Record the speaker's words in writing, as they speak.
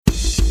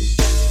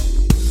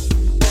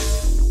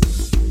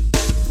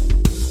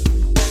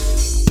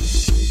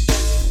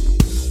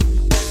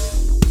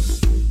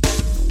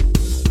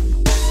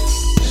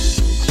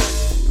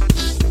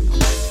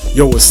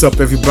Yo, what's up,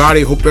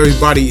 everybody? Hope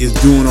everybody is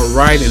doing all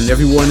right and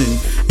everyone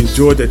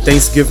enjoyed their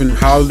Thanksgiving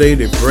holiday,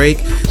 their break.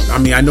 I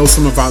mean, I know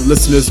some of our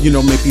listeners, may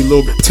be a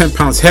little bit 10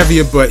 pounds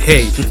heavier, but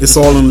hey, it's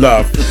all in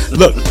love.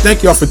 Look,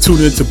 thank y'all for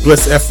tuning in to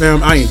Bliss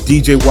FM. I am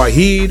DJ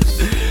Wahid.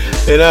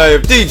 And I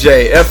am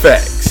DJ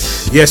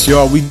FX. Yes,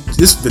 y'all,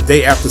 this is the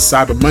day after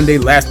Cyber Monday,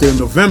 last day of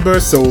November,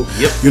 so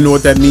You know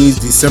what that means.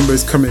 December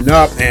is coming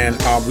up, and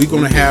we're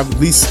going to have at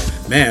least,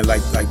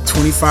 like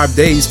 25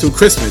 days till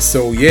Christmas.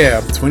 So,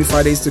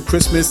 25 days to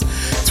Christmas,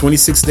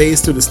 26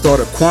 days to the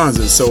start of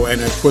Kwanzaa. So, and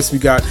of course, we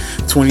got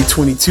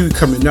 2022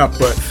 coming up,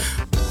 but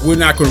we're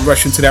not going to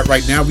rush into that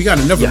right now. We got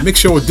another Mix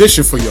Show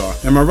edition for y'all.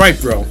 Am I right,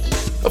 bro?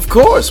 Of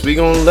course, we're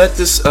going to let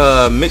this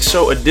Mix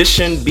Show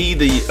edition be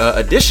the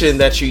edition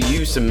that you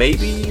use to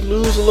maybe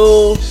lose a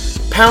little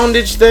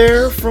poundage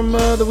there from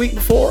the week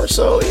before.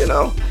 So,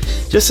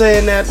 just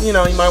saying that, you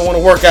might want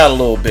to work out a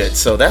little bit.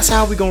 So that's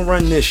how we're going to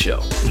run this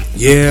show.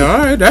 Yeah, all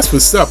right, that's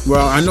what's up.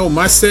 Well, I know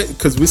my set,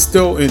 because we're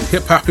still in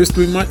Hip Hop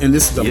History Month, and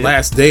this is the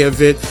last day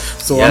of it.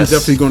 So I'm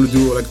definitely going to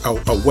do like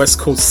a West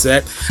Coast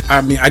set.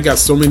 I mean, I got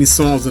so many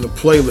songs in the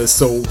playlist,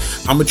 so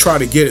I'm going to try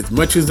to get as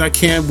much as I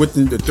can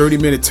within the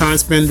 30-minute time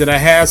span that I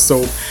have.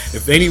 So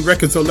if any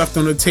records are left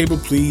on the table,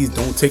 please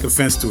don't take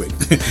offense to it.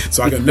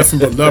 So I got nothing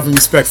but love and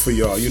respect for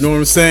y'all. You know what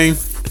I'm saying?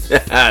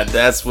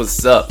 That's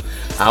what's up.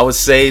 I would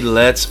say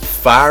let's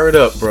fire it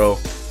up, bro.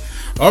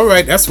 All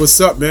right, that's what's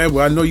up, man.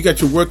 Well, I know you got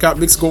your workout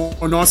mix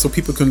going on so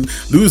people can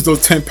lose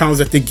those 10 pounds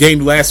that they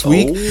gained last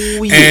week.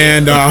 Oh, yeah.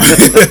 And,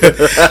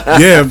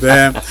 yeah,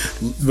 man.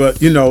 But,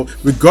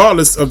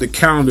 regardless of the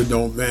calendar,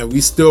 though, man,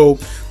 we still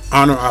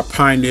honor our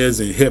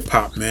pioneers in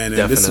hip-hop, man.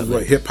 And This is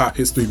what Hip Hop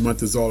History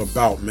Month is all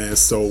about, man.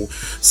 So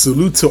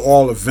salute to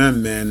all of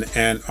them, man.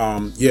 And,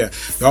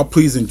 y'all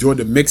please enjoy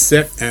the mix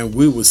set, and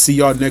we will see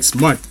y'all next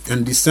month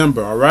in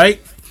December, all right?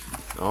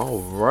 All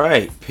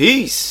right.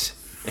 Peace.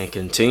 And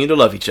continue to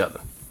love each other.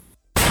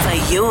 For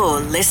your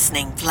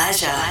listening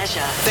pleasure.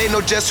 They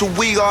know just who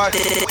we are.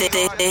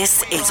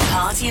 This is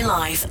Party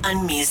Life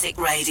and Music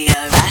Radio.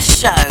 Best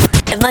show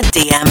in the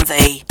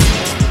DMV.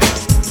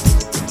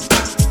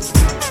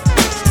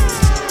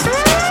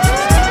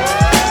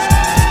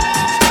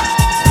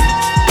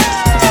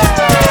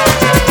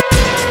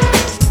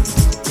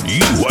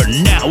 You are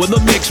now in the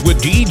mix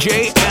with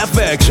DJ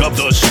FX of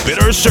the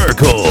Spitter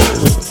Circle.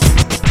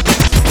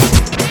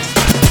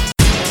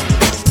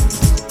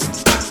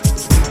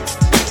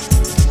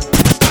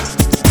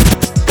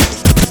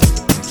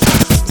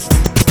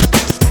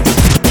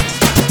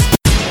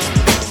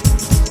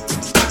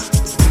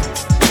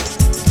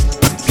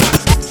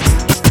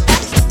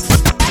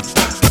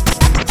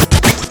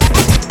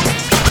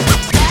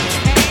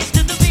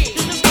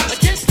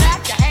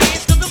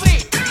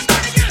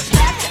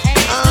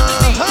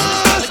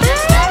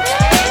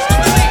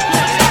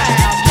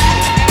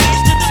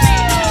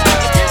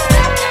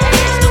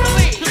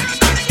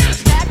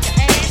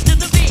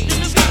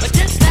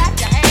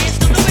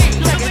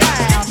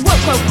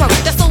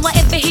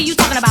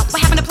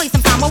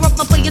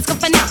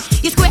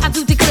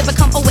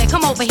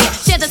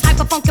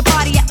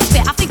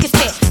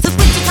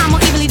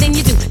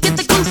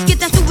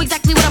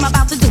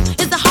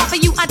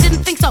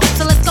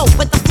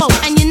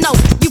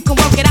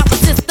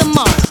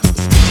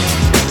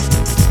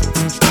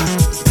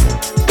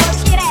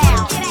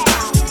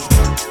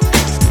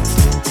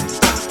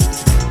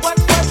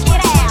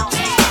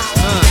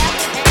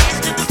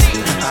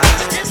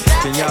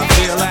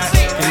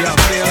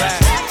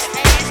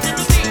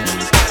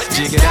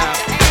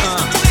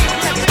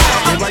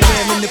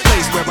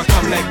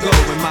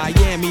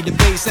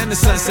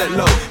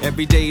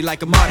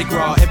 Like a Mardi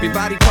Gras,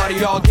 everybody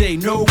party all day,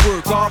 no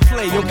work, all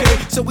play, okay?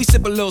 So we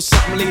sip a little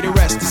something, leave the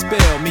rest to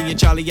spill. Me and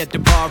Charlie at the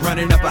bar,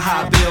 running up a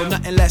high bill,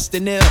 nothing less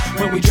than ill.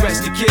 When we dress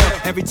to kill,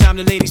 every time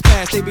the ladies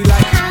pass, they be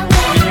like,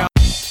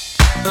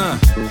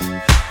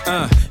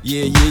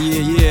 yeah,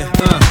 yeah,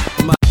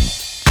 my,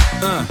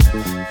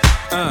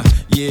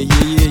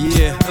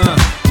 yeah,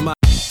 my,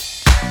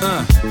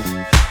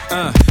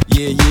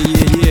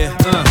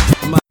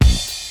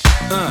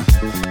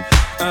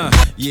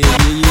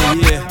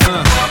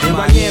 in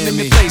Miami,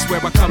 the place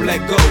where I come let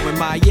go. In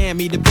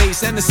Miami, the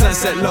bass and the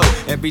sunset low.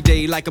 Every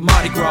day like a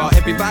Mardi Gras,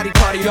 everybody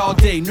party all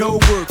day, no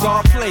work,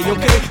 all play,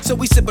 okay? So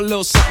we sip a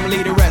little something,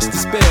 leave the rest to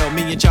spill.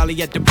 Me and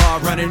Charlie at the bar,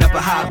 running up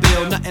a high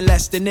bill, nothing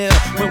less than ill.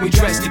 When we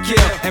dress to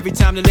kill, every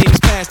time the ladies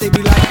pass, they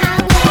be like,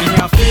 can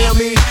y'all feel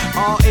me?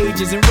 All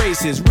ages and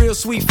races, real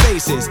sweet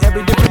faces,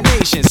 every different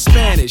nation,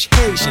 Spanish,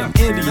 Haitian,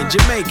 Indian,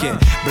 Jamaican,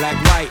 black,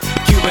 white,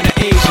 Cuban, and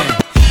Asian.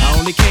 I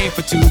only came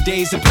for 2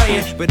 days of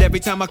playing, but every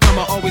time I come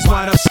I always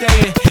wind up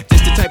staying.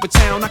 This the type of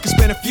town I can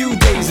spend a few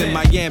days in.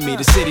 Miami,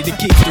 the city that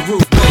keeps the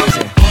roof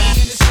blazing.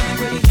 Party in the city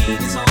where the heat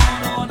is on,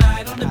 all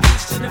night on the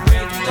beach till the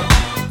break of dawn.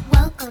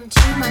 Welcome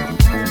to Miami,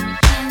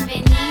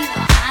 bienvenido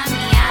a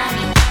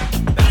Miami.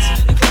 Bouncing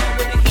in the club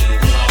where the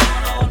heat is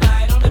on, all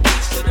night on the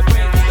beach till the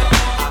break of dawn.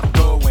 I'm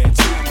going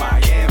to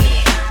Miami.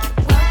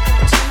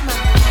 Welcome to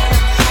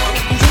Miami.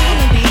 They're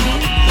jiggling,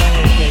 baby. Go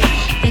ahead,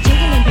 baby. They're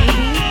jiggling,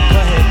 baby. Go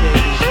ahead,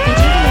 baby.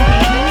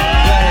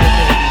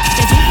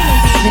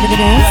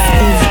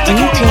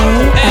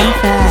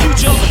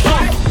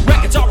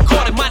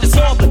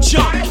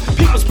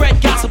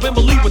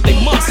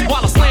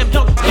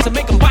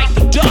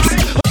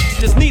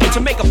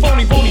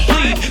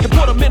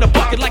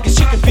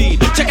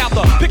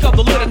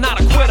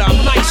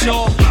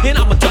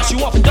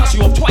 you off and dust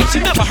you off twice.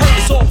 You never heard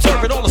it, so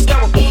observe it, all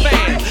hysterical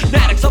fan.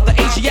 Fanatics of the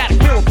Asiatic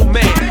miracle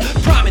man.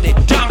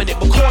 Prominent, dominant,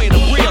 McCoy and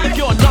I'm real. If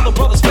you're another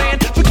brother's fan,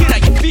 forget how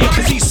you feel,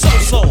 cause he's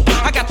so-so.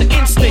 I got the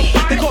instinct,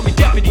 they call me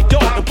Deputy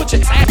Dog, and put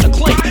your ass to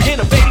clink.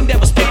 Innovating,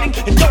 devastating,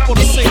 and don't want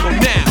a single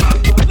now.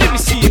 Let me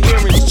see your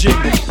earrings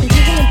jingle. The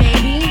jiggling,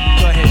 baby.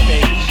 Go ahead,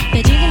 baby.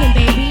 The jiggling,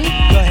 baby.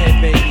 Go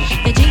ahead, baby.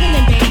 The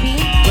jiggling, baby.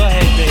 Go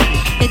ahead, baby.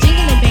 The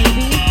jiggling,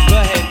 baby. Go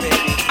ahead,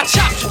 baby. I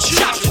chop, chop,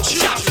 chop,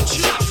 chop, chop,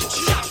 chop,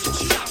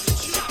 chop.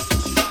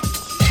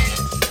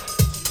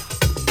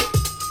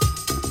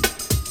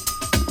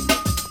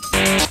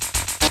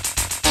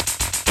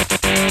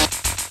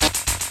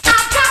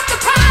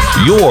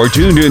 You're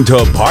tuned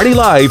into Party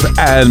Life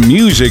and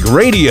Music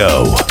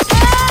Radio. Right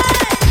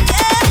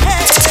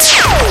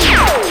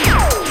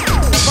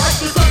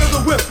the gun of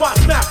the whip, I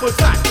snap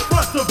attack,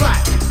 front to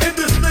back, in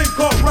this thing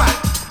called rap.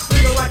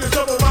 Nigga like a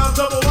double rhyme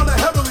double on a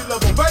heavenly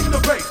level, bang the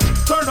bass,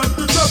 turn up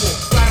the treble.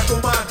 Black on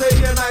my day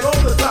and night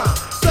all the time.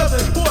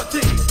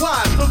 714,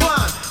 wise,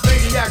 divine,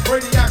 maniac,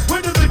 radiac,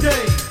 winning the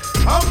game.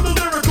 I'm the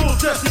lyrical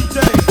Jesse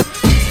James.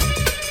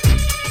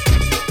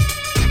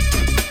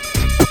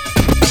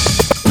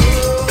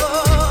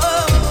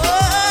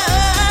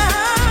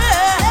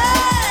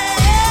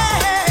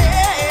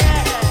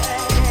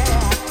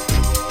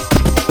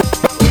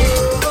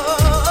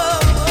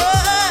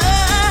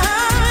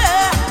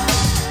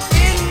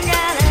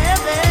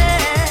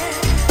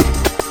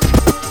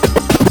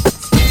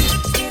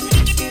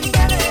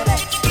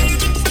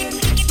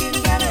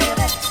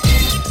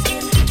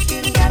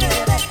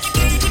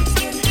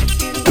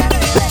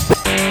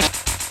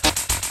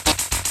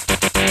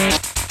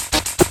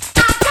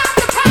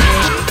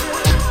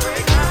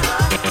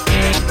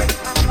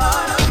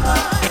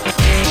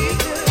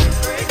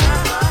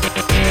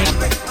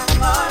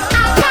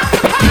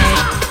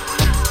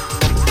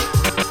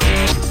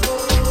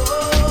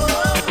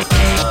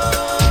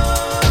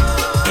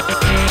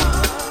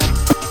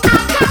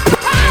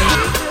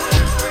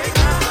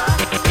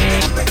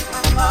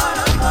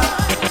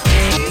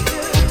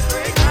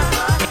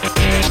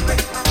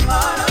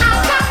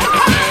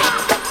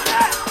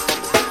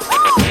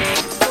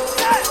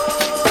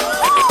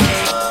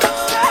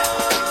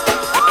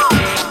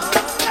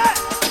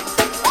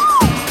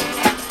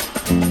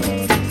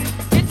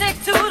 It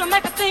takes two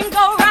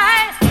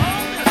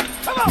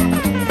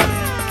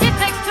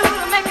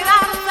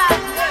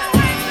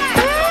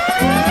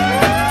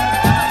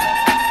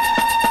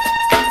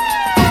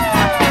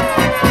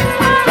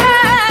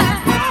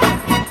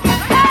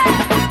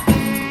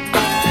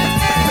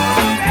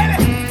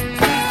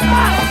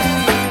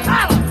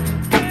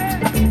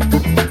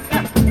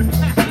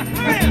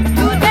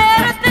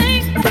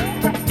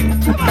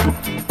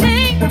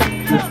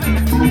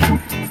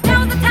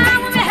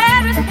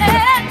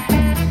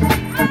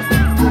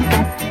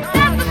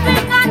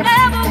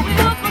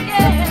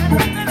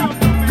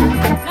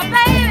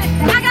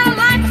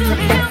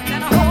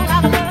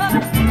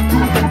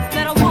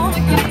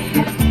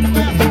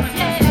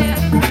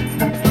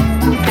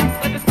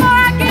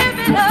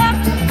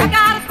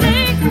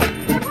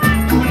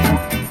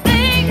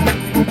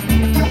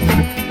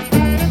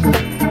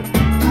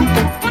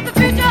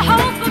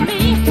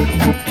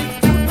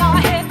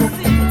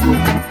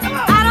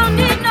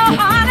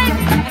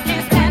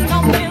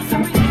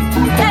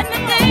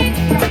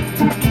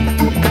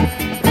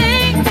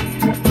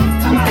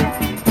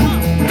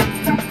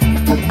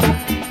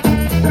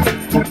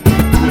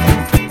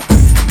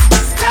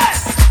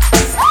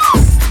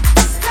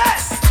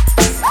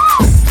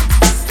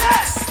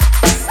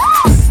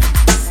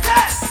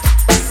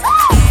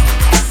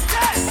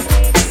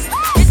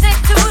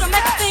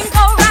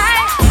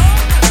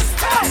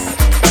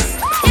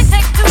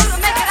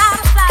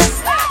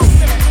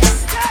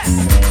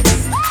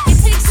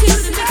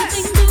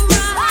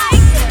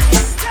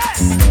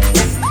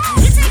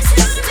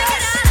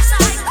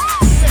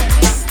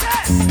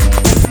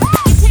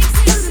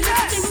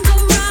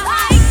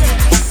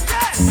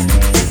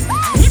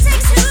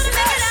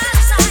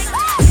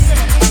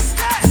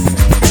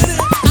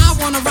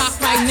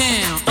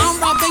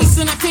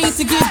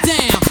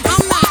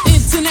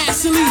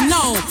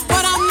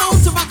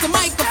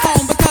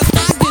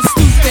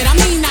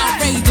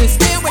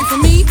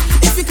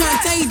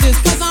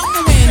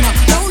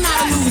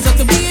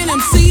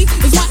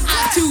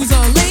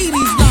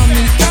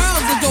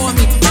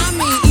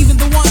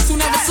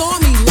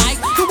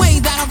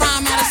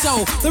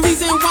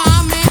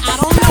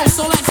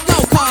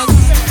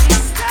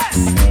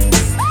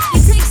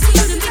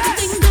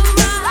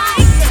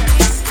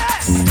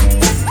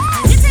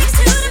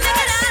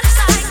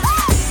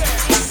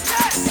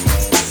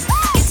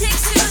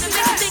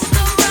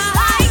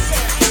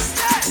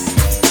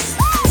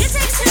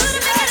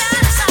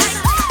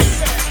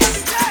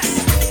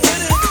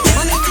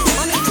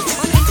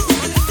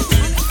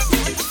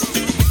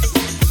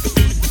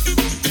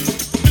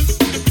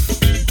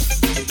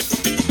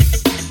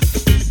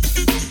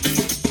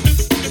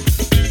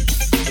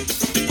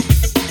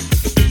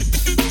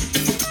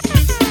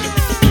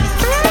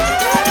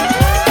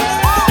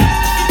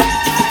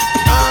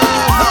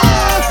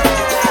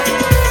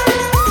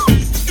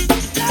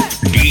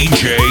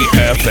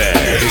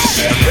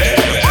FX.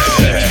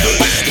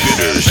 The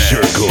Spinner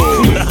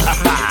Circle.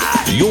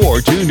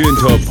 You're tuned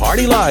into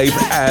Party Life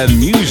and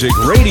Music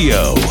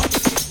Radio.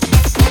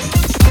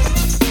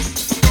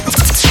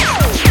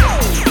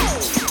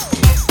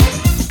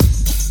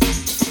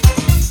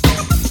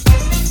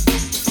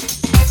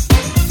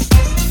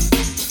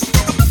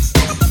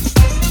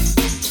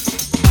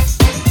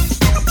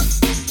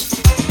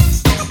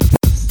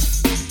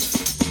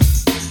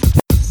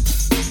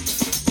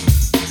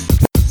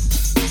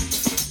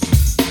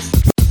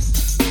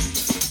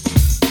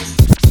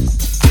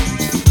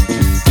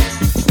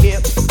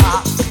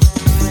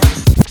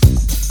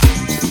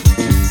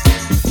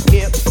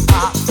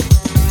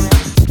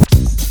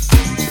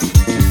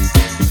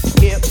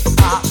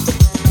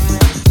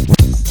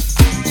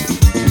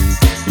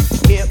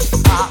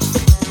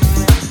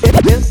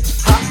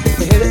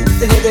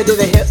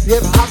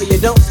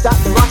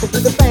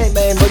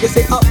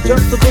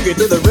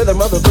 To the rhythm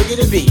of the boogie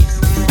to beat.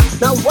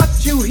 Now what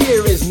you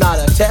hear is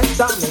not a test.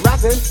 I'm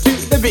rapping to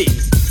the beat,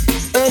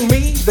 and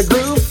me, the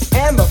groove,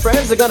 and my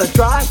friends are gonna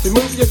try to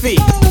move your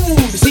feet.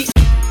 You see,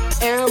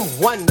 I am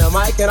Wonder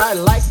Mike, and I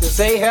like to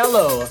say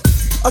hello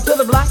to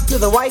the black, to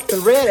the white,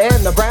 the red,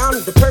 and the brown,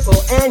 the purple,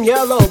 and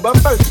yellow. But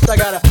first I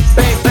gotta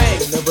bang bang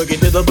the boogie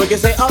to the boogie.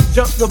 Say up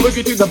jump the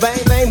boogie to the bang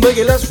bang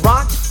boogie. Let's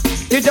rock.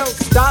 You don't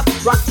stop.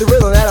 Rock the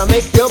rhythm that'll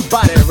make your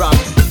body rock.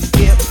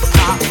 Hip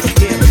hop,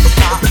 hip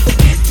hop.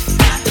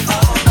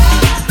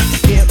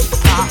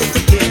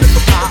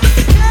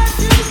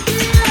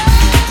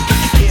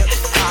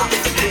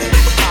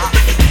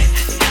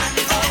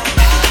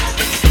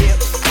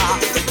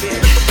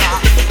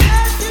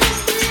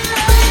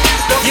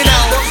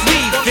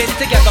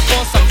 Together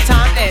for some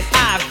time, and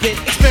I've been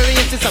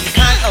experiencing some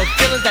kind of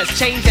feelings that's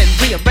changed and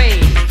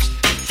rearranged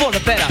for the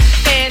better.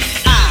 And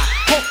I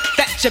hope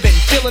that you've been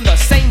feeling the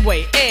same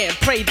way, and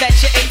pray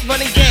that you ain't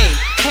running game.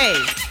 Hey,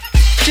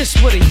 just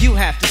what do you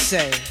have to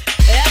say?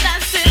 As I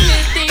sit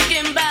here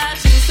thinking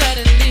about you,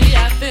 suddenly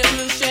I feel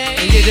ashamed.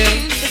 And you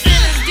do? The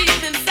feelings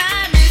deep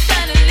inside me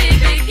suddenly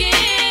begin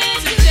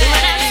to change.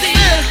 When I see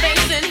your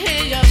face and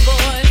hear your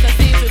voice, I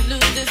seem to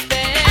lose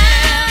despair.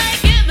 I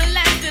get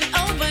relaxed and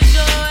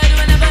overjoyed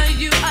whenever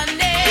you are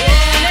near.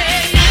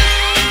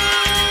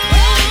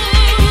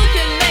 Only you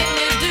can make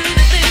me do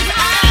the things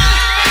I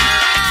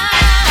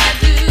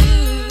do.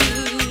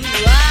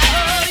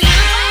 You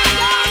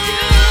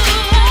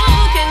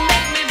can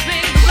make me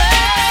bring the world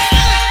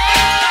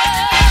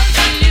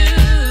to you.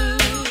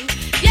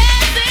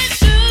 Yes, it's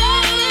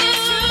true.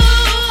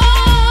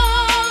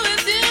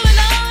 It's you and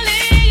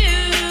only you.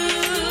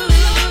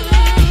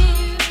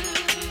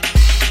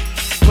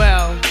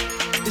 Well,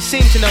 you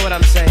seem to know what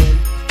I'm saying.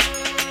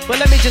 But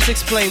let me just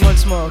explain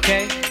once more,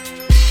 okay?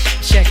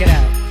 Check it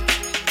out.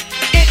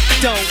 It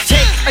don't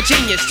take a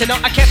genius to know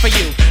I care for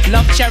you.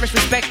 Love, cherish,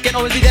 respect, and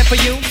always be there for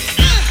you.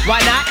 Why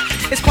not?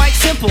 It's quite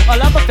simple. A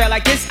love affair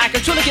like this I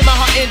can truly get my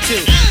heart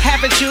into.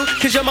 Haven't you?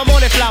 Cause you're my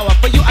morning flower.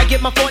 For you I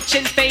give my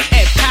fortune, fame,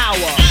 and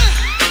power.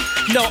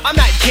 No, I'm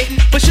not kidding.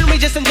 But shouldn't we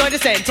just enjoy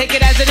this and take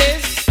it as it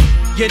is?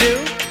 You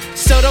do?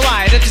 So do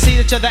I. Don't you see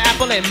each other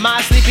apple in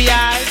my sleepy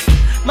eyes?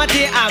 My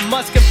dear, I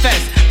must confess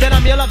that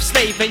I'm your love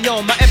slave and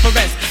you're my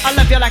empress. I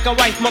love you like a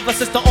wife, mother,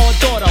 sister, or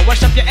daughter.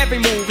 Worship your every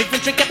move, even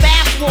drink your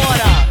bath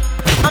water.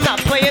 I'm not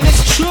playing,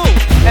 it's true,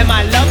 and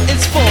my love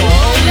is for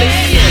only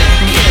you.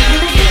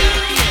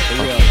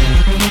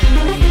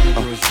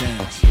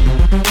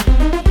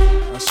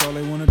 That's all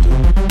they wanna do.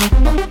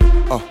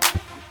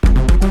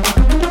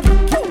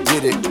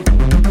 Get it.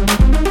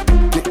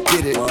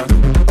 Get it.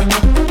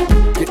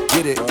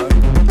 Get it.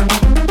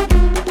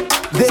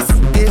 This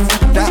is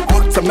that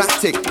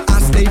automatic. I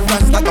stay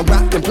fresh like I'm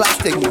wrapped in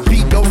plastic.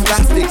 Beat no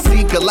plastic,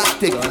 see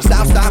galactic.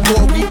 Southside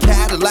boy, we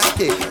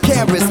Cadillac-it.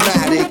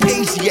 Charismatic,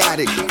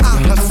 Asiatic.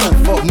 I hustle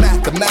for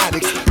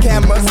mathematics.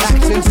 Cameras,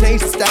 action,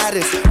 change the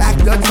status.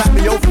 Actor, type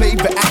of your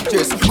favorite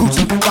actress.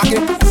 Gucci,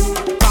 rockin',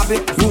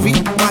 poppin',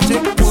 movie,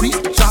 watchin', booties,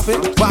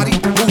 shopping, body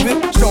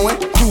moving, showing,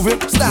 proving,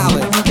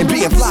 styling, and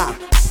being fly.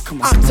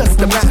 I'm just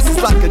a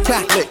master like a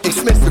Catholic.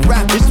 Expensive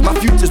rap, it's my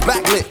future's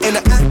backlit.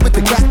 Interact with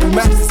the crack and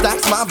master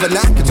stacks. My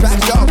vernacular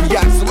tracks, y'all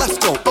react, so let's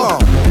go.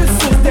 This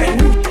is that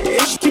new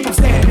ish, keep them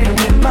standing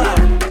in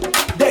mind.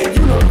 That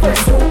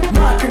universal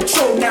mind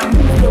control, now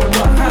move your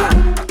behind.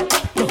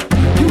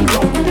 You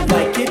know you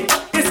like it,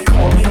 it's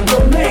calling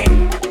your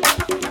name.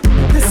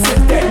 This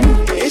is that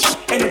new ish,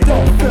 and it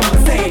don't feel the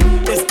same.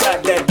 It's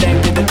got that dang,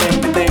 dang, dang,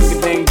 dang,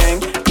 dang, dang,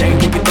 dang, dang,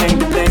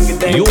 dang,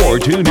 dang. You're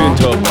tuned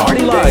into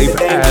Party Life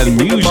and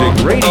Music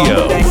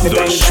Radio.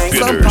 The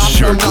Spinner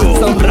Circle.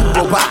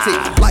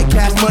 Like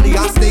cash money,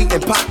 I stay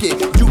in pocket.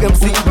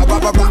 UMC,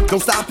 rock,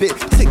 don't stop it.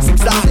 Six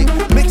exotic,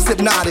 mix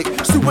hypnotic.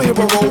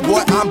 Superhero role,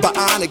 boy, I'm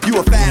bionic. You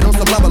a fan on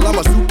some level, I'm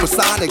a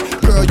supersonic.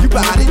 Girl, you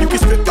got it, you can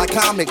strip like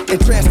comic.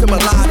 Entranced to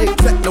melodic,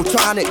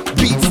 technotronic.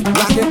 Beats,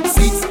 rockin',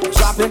 seats,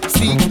 dropping,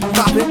 seeds,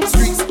 popping,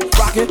 streets,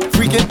 rockin',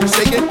 freaking,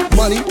 shaking,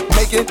 money,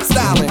 making,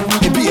 styling,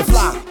 and being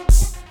fly.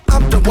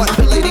 I'm the one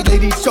the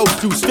ladies chose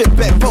to strip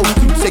and pose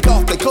to, take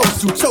off their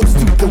clothes to, chose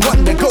to, the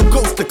one that go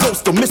coast to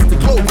coast, or Mr.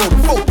 Globo, the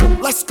focal.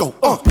 let's go.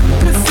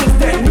 This is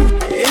that new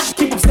ish.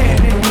 Keep 'em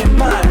standing in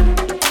mind.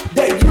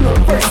 That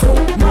universal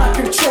mind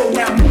control.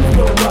 Now move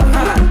your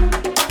behind.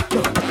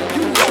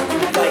 You know you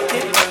like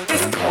it.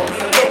 It's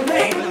calling your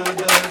name.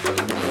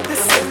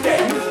 This is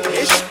that new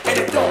ish, and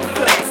it don't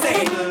feel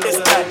insane. It's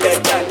not that.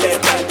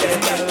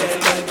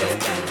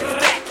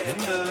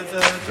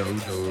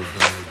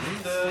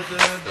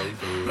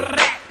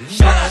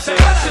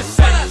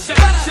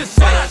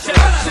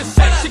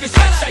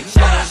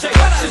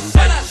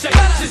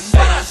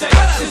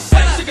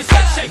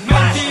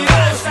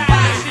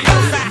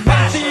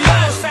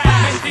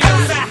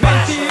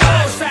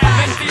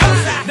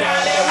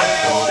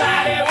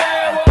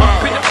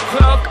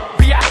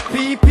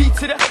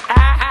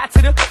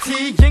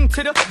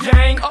 To the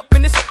gang, up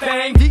in this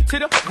thing, deep to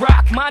the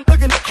rock, mine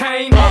looking the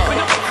cane, up in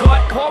the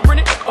cut, pouring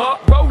it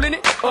up, rolling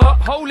it up,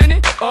 holding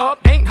it up,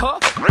 ain't her,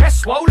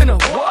 that's swollen or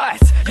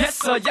what?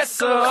 Yes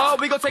sir,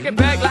 we gon' take it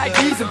back like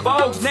these and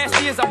Vogues,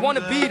 nasty as I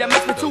wanna be, that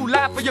makes me too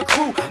loud for your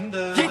crew,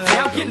 get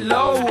down, get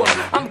low,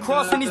 I'm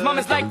crossing these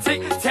moments like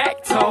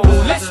tic-tac-toe,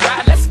 let's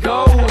ride, let's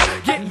go,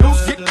 get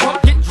loose, get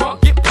drunk,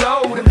 get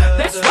blowed,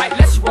 that's right,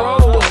 let's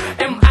roll,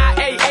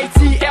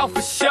 M-I-A-A-T-L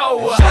for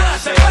show.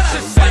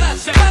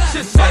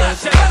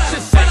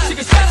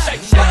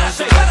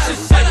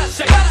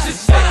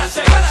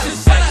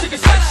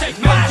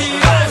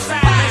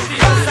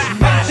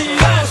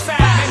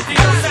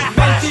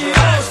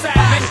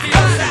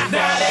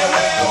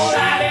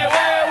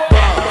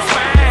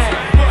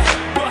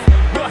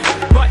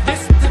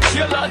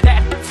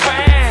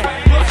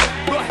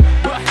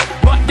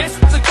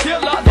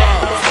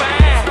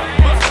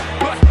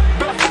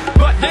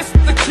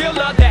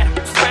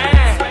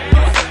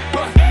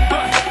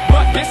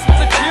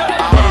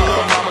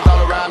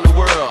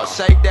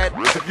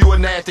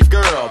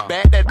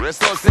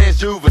 So says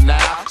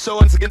juvenile,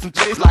 showing to get some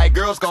chase like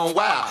girls gone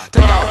wild.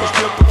 Take off your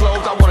stripper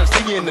clothes, I wanna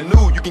see you in the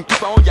nude. You can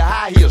keep on your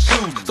high heel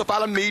shoes. So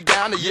follow me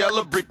down the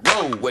yellow brick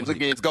road when the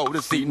kids go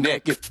to see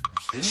naked.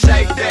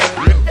 Shake that,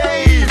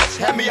 hey,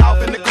 have me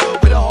off in the club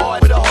with a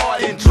heart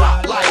and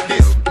drop like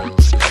this.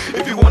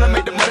 If you wanna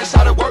make the money,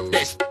 shout to work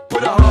that.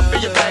 Put a hump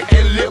in your back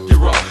and lift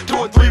your up. 2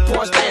 or 3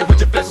 point stand with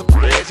your flexible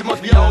legs. You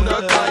must be on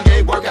the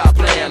Kanye workout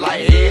plan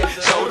like head,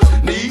 shoulders,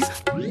 knees.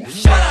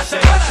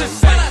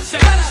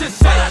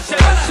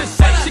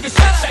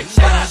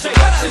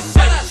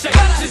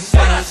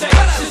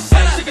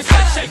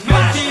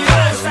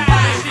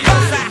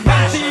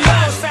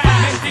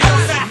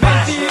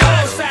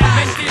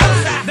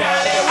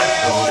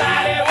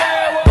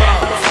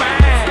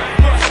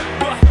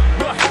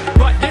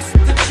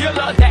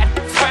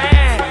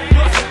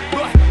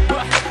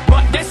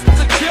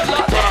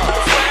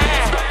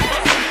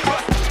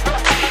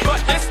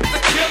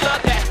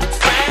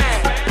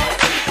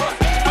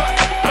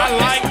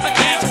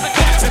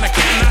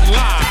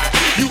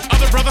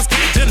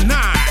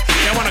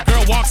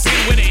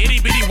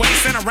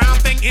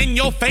 In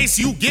your face,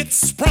 you get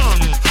sprung.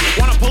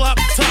 Wanna pull up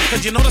tough,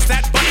 cause you notice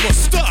that butt was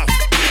stuffed.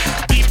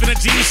 Deep in the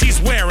jeans she's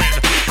wearing.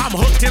 I'm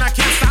hooked and I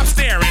can't stop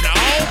staring.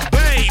 Oh,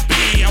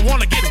 baby, I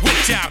wanna get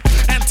whipped out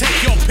and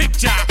take your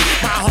picture.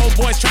 My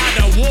homeboys tried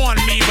to warn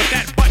me, but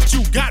that butt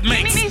you got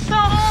makes me so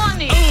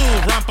horny.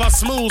 Ooh, rumpa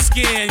smooth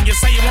skin. You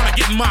say you wanna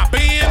get in my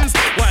bins?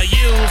 Well,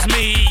 use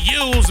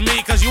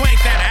me, cause you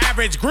ain't that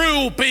average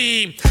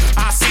groupie.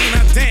 I seen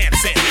her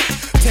dancing.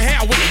 To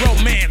hell with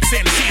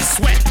romancing. She's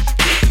sweat,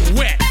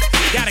 wet.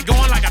 Got it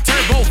going like a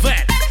turbo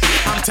vet.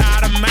 I'm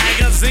tired of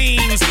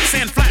magazines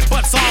saying flat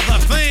butts all the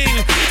thing.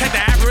 Take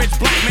the average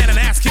black man and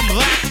ask him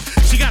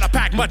that. She gotta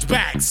pack much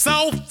back.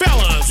 So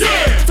fellas,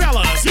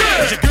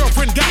 has your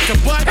girlfriend got your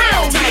butt?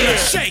 Hell tell her to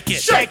shake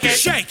it,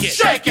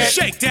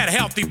 shake that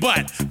healthy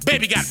butt.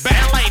 Baby got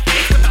ballet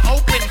feet with the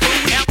open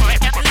booty.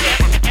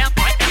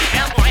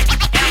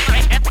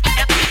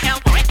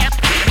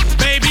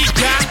 Baby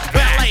got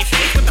ballet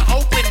feet with the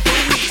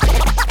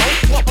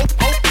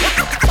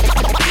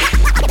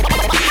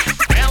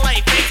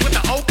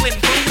open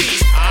booty.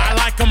 I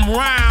like them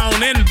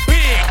round and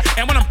big,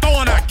 and when I'm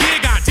throwing a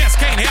gig, I just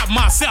can't help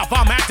myself.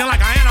 I'm acting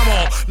like an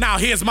animal. Now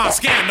here's my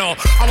scandal.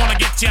 I wanna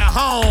get you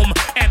home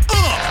and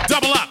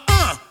double up.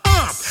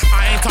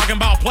 I ain't talking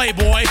about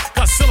Playboy,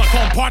 cause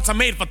silicone parts are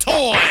made for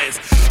toys.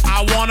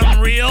 I want them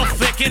real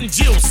thick and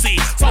juicy,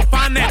 so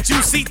find that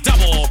juicy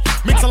double.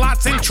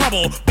 Mix-a-lot's in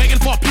trouble, begging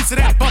for a piece of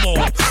that bubble.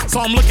 So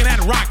I'm looking at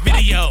rock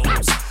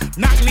videos.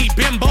 Knock-knee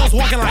bimbos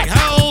walking like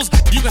hoes.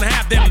 You can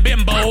have them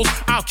bimbos,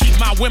 I'll keep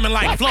my women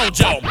like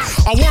Flojo.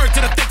 A word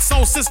to the thick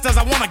soul sisters,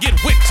 I wanna get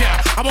with ya.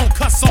 I won't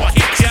cuss or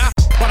hit ya,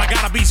 but I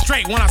gotta be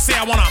straight when I say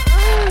I wanna.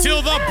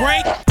 Till the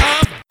break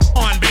of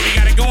on, baby,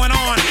 got it going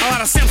on. A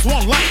lot of simps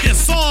won't like this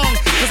song,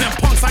 cause them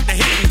punks like to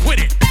hit and quit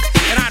it.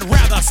 And I'd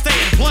rather stay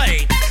and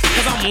play,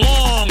 cause I'm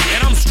long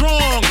and I'm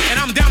strong and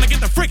I'm down to get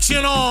the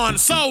friction on.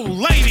 So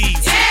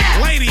ladies,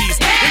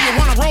 if you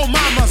wanna roll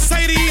my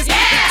Mercedes,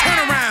 then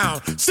turn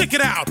around, stick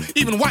it out.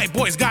 Even white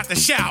boys got the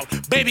shout.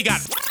 Baby got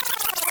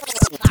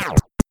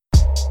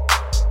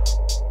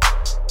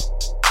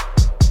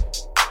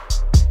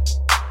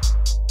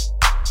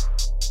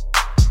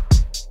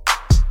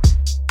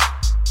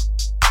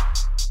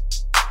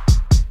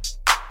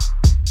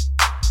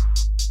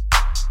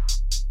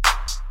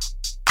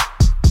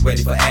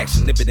ready for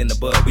action. Nip it in the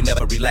bud, we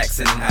never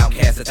relaxing.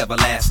 Outcast is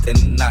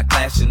everlasting, not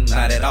clashing,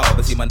 not at all.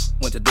 But see, my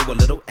went to do a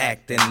little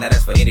acting. Now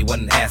that's for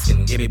anyone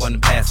asking. Give me one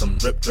and pass 'em.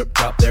 Drip, drip,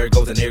 drop, there it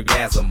goes an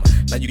orgasm.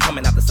 Now you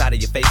coming out the side of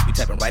your face, we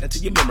tapping right into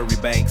your memory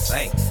banks.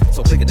 Thanks.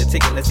 So click at the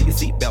ticket, let's see your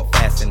seatbelt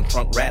fasten.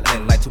 Trunk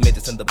rattling like 2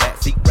 midgets in the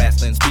back seat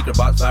wrestling. Speaker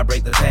box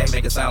vibrate the tag,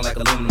 make it sound like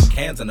aluminum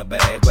cans in a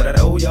bag. But I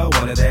know y'all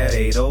wanted that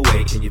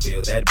 808. Can you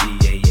feel that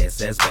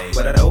BASS bass?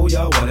 But I know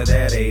y'all wanted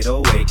that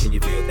 808. Can you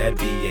feel that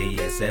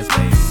BASS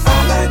bass?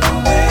 I like the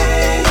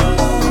way you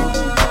move.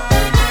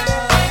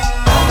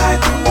 I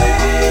like the way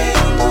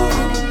you move.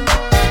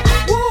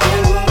 Woo,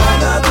 I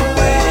love the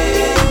way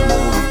you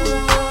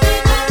move.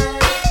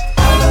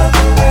 I love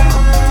the way.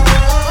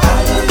 I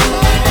love the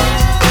way.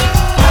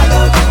 I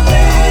love the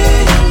way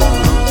you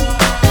move.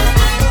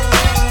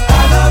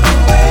 I love the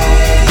way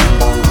you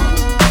move.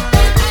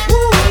 Woo,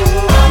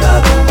 I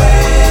love the way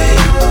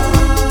you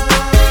move.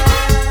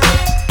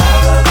 I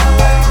love the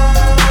way.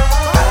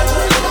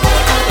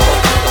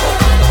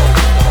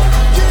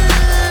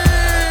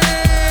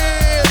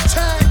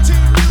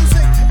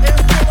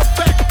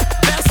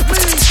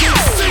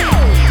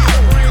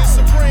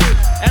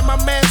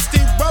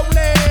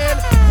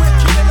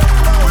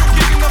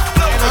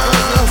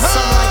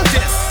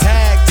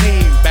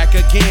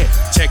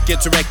 Get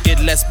directed,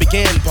 let's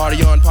begin.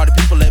 Party on, party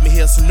people, let me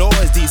hear some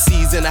noise.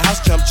 DC's in the house,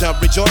 jump, jump,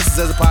 rejoices.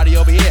 There's a party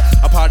over here,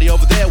 a party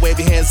over there. Wave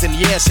your hands in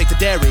the air, shake the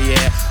dairy,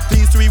 yeah.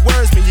 These 3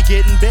 words mean you're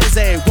getting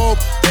busy. Whoop,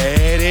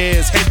 there it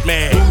is, hit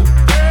me. Whoop,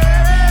 there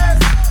it is.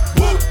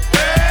 Whoop,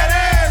 there it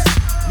is.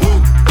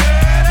 Whoop,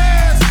 there it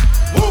is.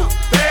 Whoop,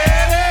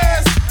 there it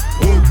is.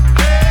 Whoop,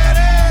 there it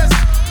is.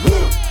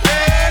 Whoop,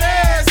 there it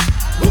is.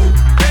 Whoop,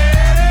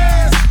 there it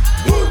is.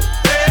 Whoop,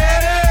 there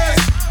it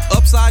is.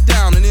 Upside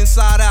down and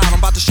inside out. I'm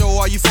about to show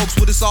all you folks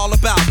what it's all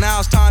about. Now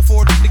it's time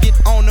for it to get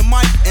on the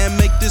mic and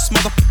make this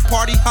mother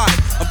party hot.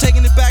 I'm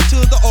taking it back to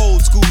the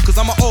old school, cause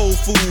I'm an old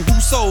fool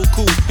who's so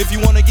cool. If you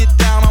wanna get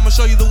down, I'ma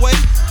show you the way.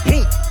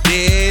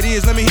 There it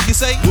is, let me hear you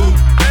say. Whoop,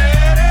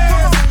 there it is.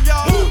 Come on,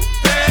 y'all. Whoop,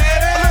 there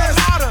it is.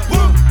 Louder.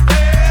 Whoop,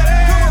 there it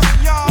is. Come on,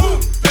 y'all.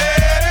 Whoop, there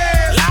it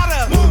is.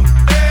 Louder. Whoop,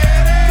 there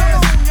it is.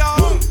 Come on, y'all.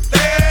 Whoop,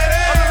 there it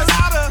is.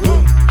 Louder.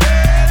 Whoop,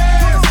 there it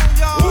is. Come on,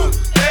 y'all. Whoop,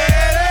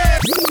 there it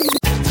is.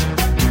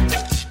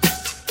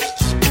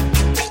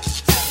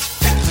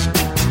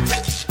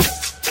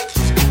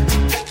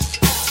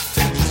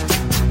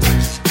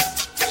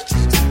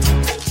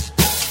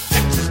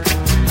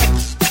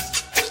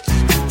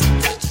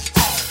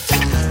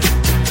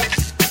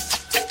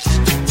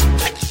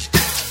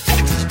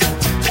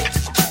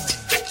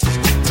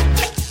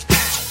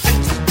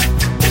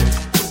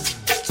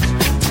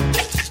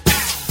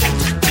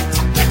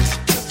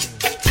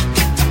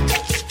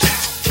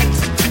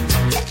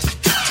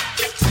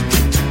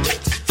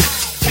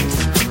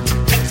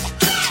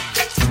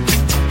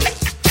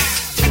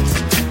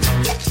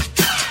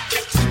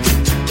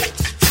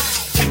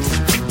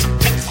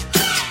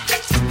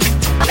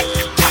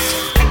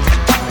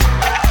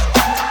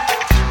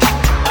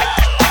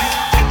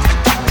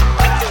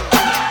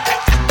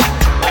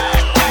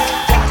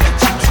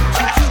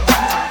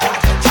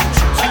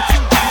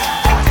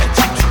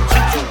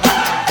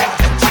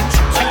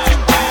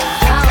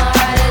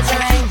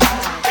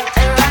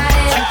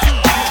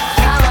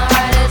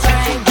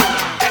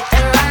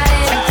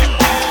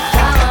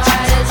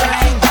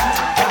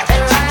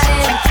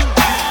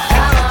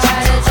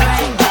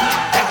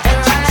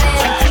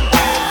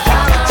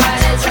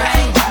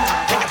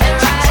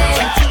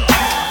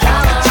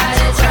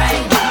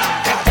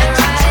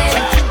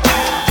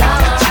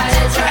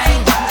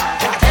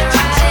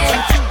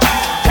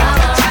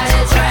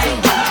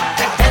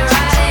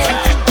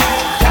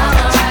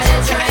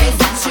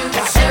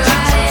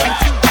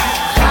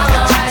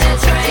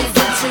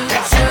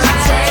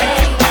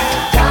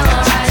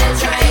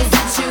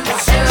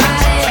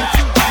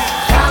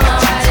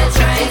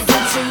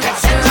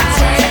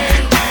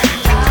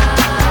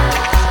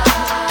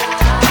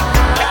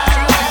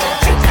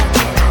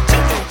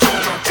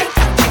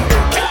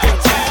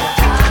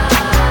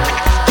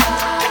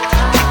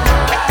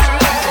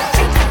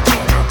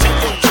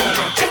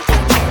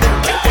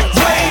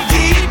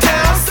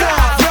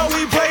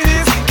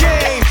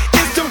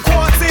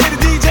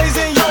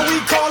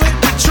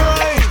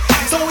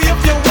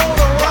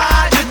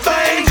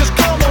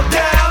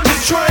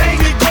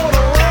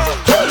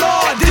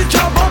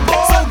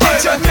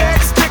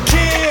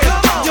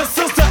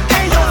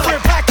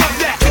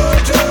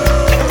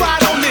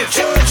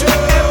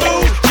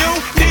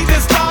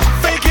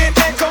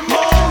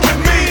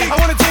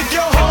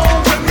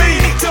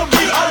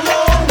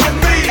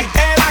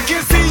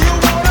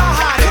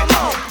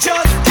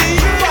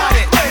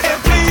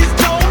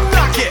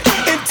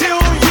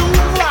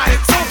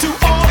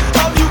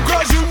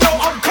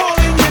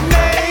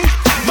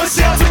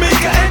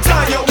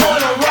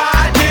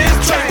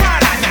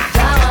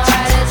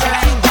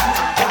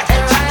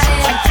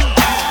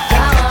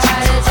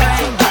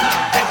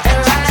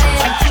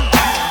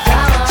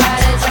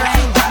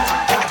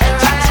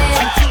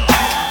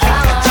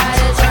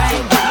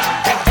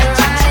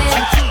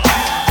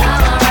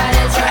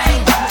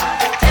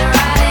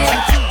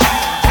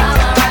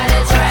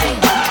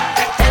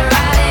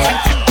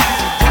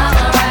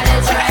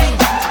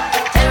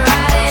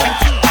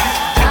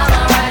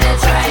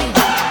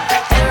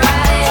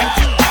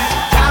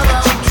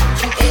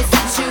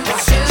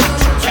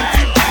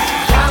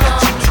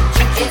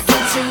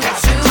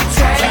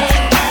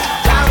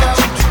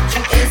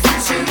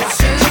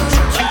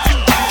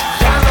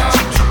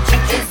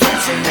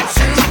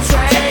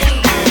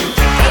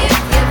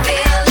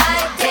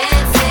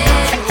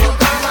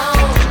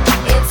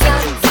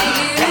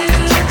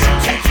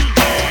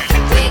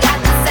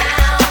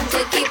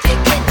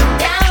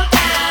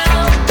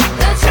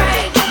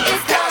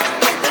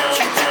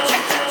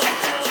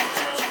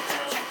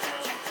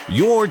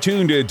 You're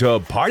tuned into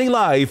Party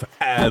Life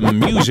and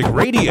Music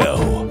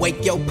Radio.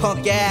 Wake your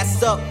punk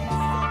ass up.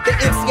 The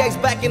MCA's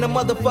back in the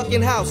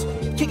motherfucking house.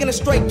 Kicking a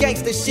straight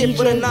gangster shit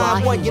for the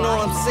 9-1, you know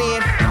what I'm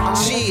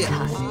saying?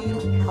 Shit.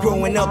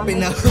 Growing up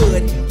in the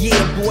hood, yeah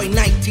boy,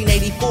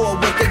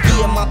 1984 was the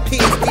year my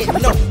peers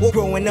didn't know. Well,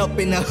 growing up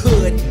in the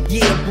hood,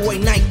 yeah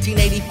boy,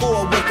 1984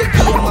 was the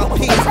year my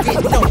peers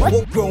didn't know.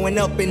 Well, growing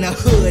up in the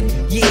hood,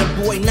 yeah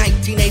boy,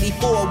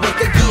 1984 was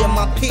the year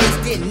my peers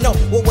didn't know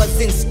what was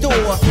in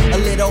store. A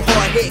little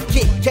hard hit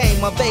kick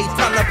came of age,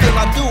 time to pay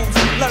my dues,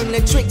 learn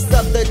the tricks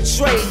of the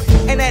trade.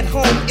 And at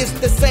home it's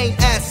the same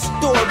ass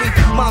story.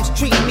 Mom's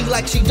treat me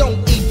like she don't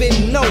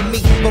even know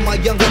me, but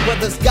my younger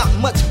brothers got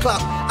much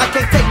clout. I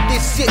can't take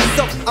this shit,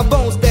 so I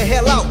bones the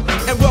hell out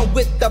and run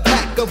with the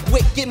pack of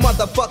wicked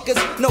motherfuckers.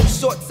 No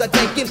shorts are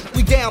taken,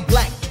 we down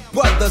black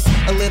brothers.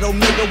 A little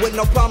nigga with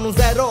no problems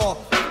at all.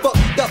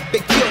 Fucked up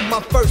and killed my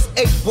first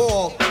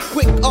 8-ball.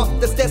 Quick off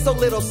the stairs, so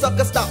little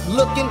sucker stop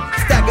looking.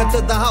 Stagger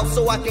to the house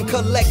so I can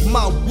collect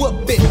my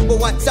whooping. But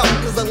watch out,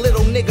 cause a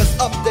little nigga's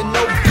up to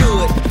no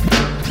good.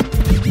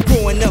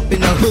 Growing up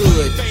in the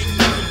hood.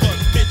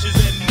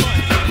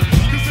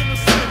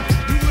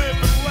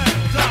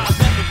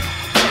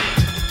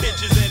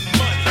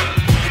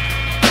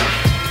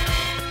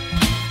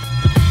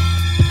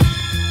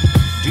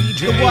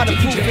 The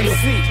waterproof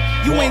MC,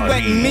 you ain't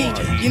wetting me.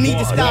 You need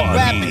to stop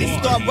rapping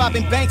and start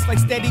robbing banks like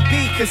Steady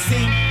B. Cause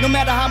see, no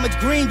matter how much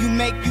green you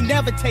make, you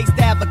never taste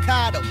the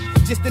avocado.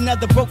 Just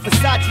another broke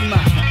Versace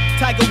model.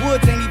 Tiger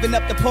Woods ain't even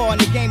up to par in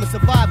the game of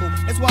survival.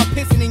 That's why I'm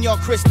pissing in your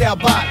crystal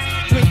bottles.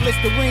 Drink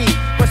Listerine,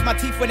 brush my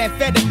teeth with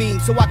amphetamine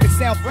so I can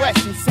sound fresh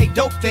and say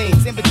dope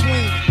things. In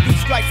between 3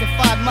 strikes and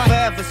 5 months,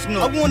 forever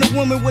snort. I want a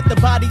woman with the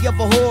body of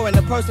a whore and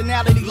a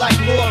personality like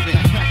Lauren.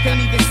 Can't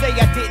even say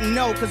I didn't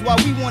know, cause while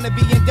we wanna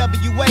be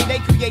NWA, they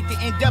create the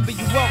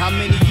NWO. How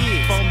many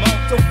years?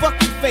 So fuck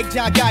you fake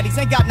John Gotti's,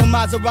 ain't got no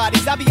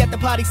Maseratis. I be at the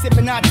party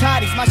sipping on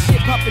toddies, my shit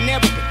pumping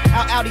everything.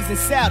 Out Audis and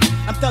Saudis,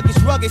 I'm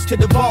thuggish rugged to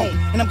the bone,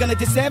 and I'm gonna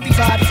diss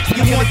everybody.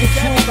 You want this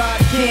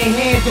everybody, can't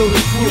handle the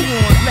truth. You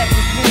want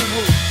Lexus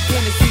Woo-Woo,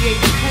 Tennessee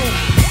 82,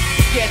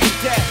 scared to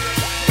death,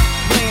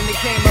 playing the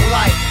game of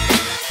life.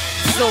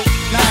 So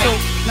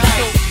nice.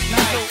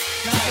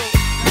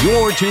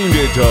 You're tuned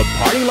into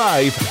Party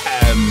Life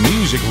and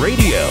Music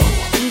Radio.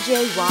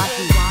 DJ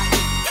Wahi.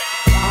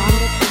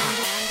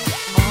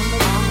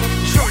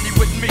 Journey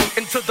with me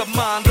into the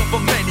mind of a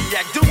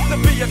maniac, doomed to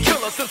be a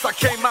killer since I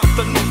came out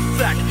the new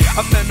sack.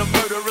 I'm in a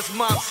murderous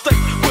mind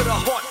state with a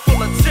heart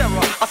full of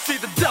terror. I see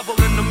the devil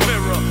in the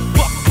mirror.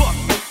 Buck,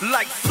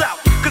 lights out.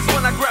 Cause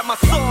when I grab my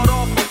sword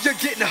off, you're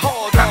getting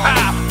hard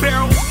on.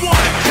 Barrel 1,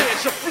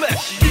 tears your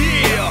flesh,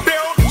 yeah.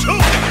 Barrel 2,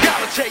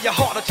 gotta tear your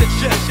heart at your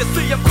chest. You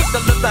see, I'm quick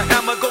to let the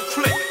hammer go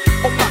click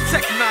on my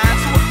Tech 9.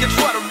 So if you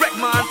try to wreck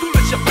mine, fool,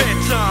 it's your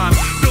bedtime.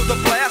 Feel the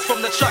blast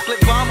from the chocolate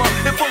bomber.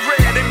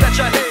 Infrared, aimed at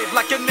your head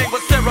like your name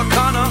was Sarah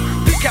Connor.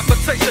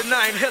 Decapitation,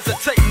 I ain't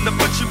hesitating to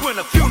put you in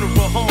a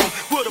funeral home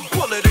with a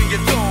bullet in your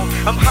dome.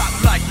 I'm hot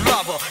like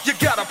lava. You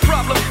got a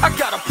problem? I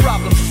got a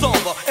problem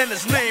solver, and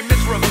his name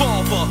is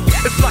Revolver.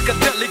 It's like a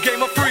deadly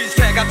game of freeze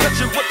tag. I touch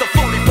you with the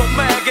 44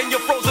 mag, and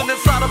you're frozen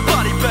inside a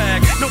body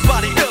bag.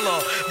 Nobody iller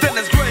than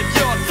this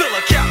graveyard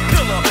filler, cap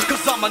pillar.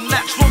 Cause I'm a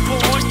natural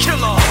born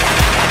killer.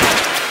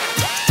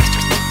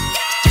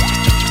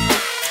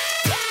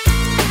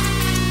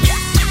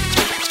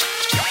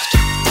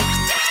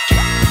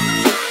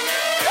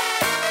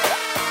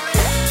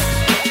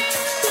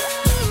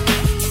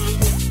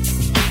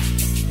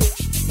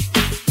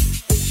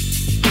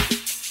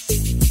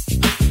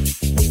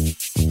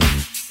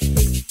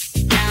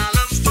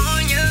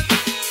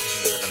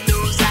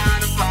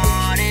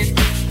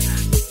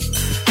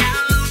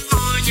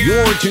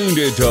 You're tuned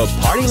into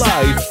Party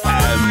Life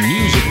and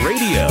Music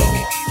Radio.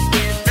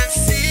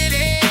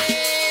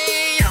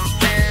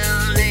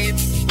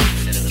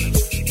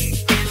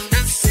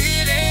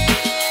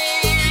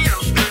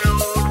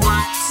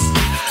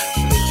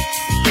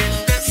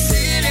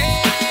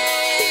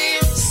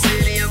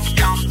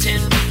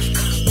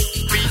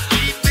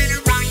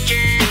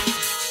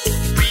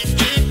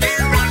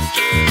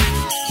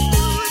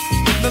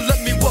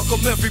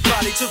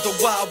 Everybody to the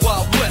Wild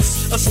Wild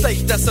West, a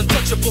state that's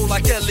untouchable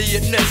like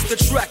Elliot Ness. The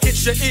track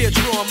hits your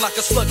eardrum like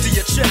a slug to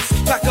your chest.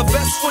 Pack a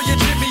vest for your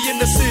Jimmy in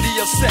the city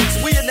of sex.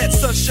 We in that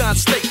sunshine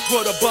state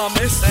where the bomb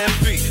is and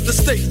be. The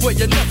state where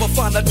you never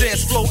find a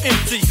dance floor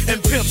empty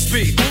and pimp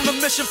speed. On a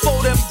mission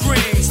for them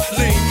greens.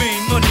 Lean,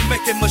 mean, money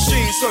making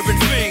machines, serving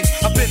fiends.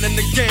 I've been in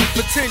the game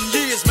for 10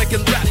 years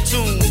making rap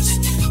tunes.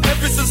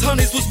 Ever since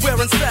Honeys was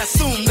wearing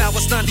Sassoon, now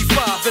it's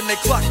 95 and they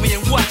clock me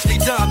and watch me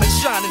diamond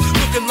shining,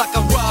 looking like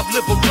a Rob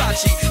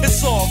Liberace.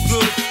 It's all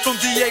good, from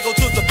Diego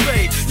to the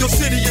Bay. Your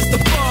city is the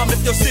bomb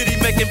if your city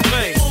making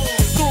pain.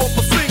 Throw up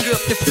a finger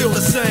if you feel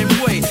the same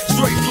way.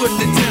 Straight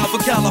putting it down for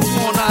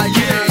California,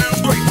 yeah.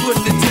 Straight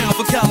putting it down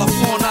for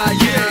California,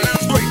 yeah.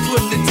 Straight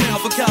putting it down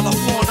for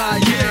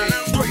California, yeah.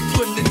 Straight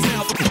putting it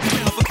down for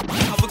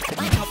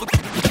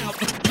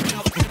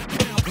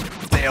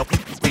Nail,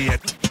 being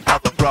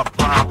out the rough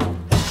bomb.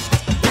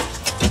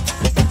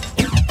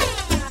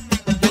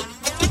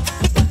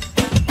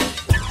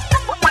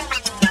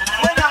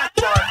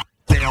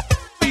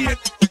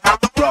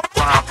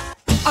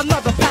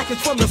 Another package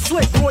from the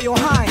slick Royal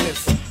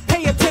Highness.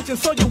 Pay attention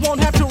so you won't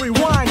have to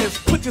rewind this.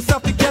 Put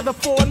yourself together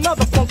for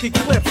another funky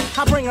clip.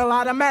 I bring a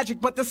lot of magic,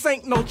 but this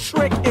ain't no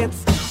trick.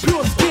 It's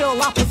pure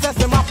skill I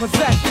possess in my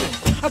possession.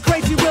 A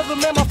crazy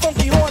rhythm in my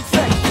funky horn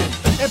section.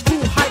 And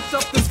Pooh hyped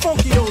up this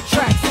funky old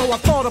track, so I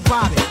thought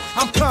about it.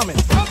 I'm coming.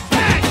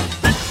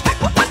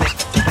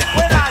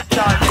 When I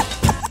done it.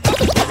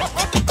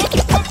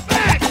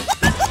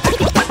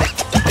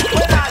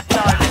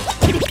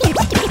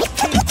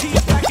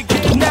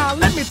 Now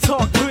let me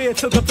talk clear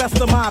to the best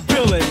of my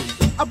ability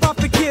about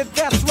the kid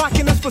that's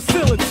rocking this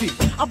facility.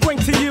 I bring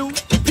to you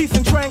peace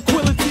and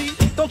tranquility.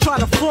 Don't try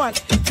to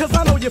front, cause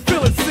I know you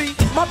feel it, see.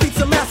 My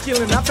beats are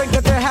masculine, I think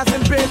that there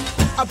hasn't been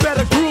a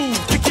better groove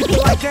to keep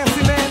you like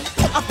dancing, man.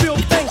 I feel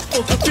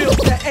thankful to feel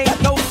there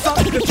ain't no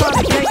something to try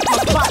to gain my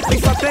spot, at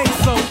least I think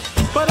so.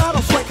 But I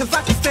don't sweat cause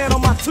I can stand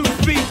on my 2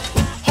 feet.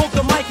 Hold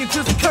the mic and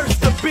just curse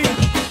the beat.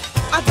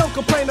 I don't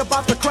complain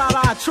about the crowd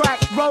I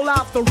attract. Roll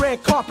out the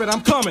red carpet,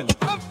 I'm coming.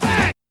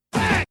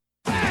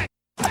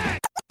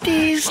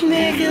 These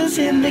niggas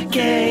in the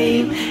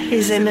game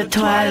is in the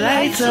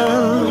twilight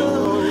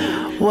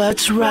zone.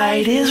 What's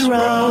right is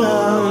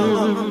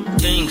wrong.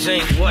 Things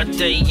ain't what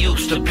they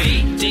used to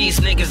be. These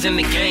niggas in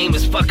the game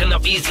is fucking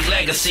up easy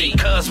legacy.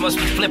 Cuz must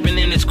be flipping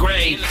in his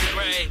grave.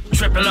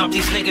 Tripping off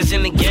these niggas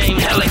in the game,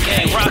 hella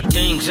gay. Rock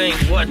things ain't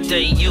what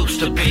they used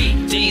to be.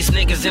 These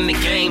niggas in the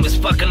game is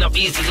fucking up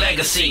easy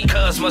legacy.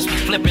 Cuz must be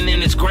flipping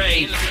in his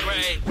grave.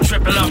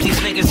 Tripping off these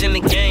niggas in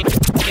the game.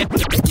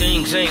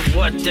 Things ain't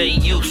what they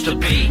used to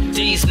be.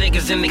 These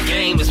niggas in the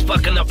game is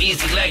fucking up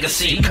easy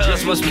legacy.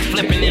 Cuz must be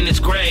flipping in his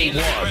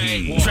grave.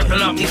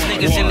 Tripping off these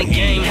niggas in the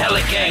game,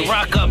 hella gay.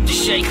 Rock up the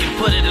shake and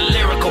put it in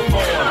lyrical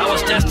form. I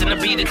was destined to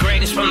be the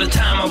greatest from the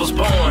time I was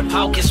born.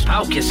 Hocus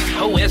pocus,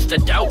 who is the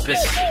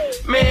dopest?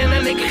 Man,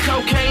 that nigga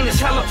cocaine is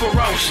hella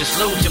ferocious.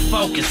 Lose your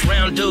focus,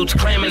 round dudes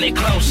claiming they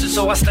closest.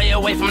 So I stay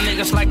away from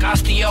niggas like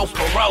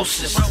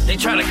osteoporosis. They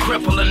try to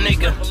cripple a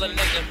nigga.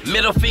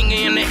 Middle finger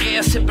in the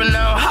air, sipping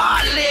on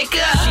hard liquor.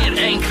 Shit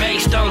ain't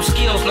based on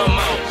skills no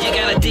more. You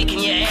got a dick in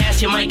your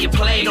ass, you might get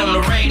played on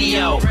the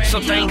radio.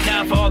 So thank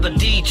God for all the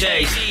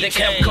DJs that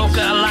kept Coca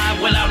alive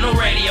without no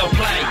radio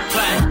play.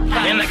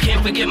 And I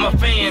can't forget my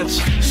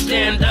fans.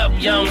 Stand up,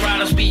 young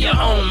riders, be your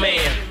own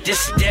man.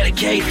 This is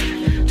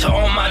dedicated to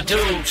all my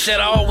dudes. Said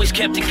I always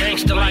kept the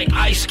gangster like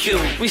Ice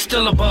Cube. We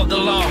still above the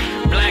law,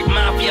 Black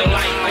Mafia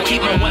light. I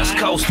keep my West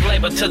Coast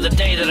flavor to the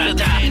day that I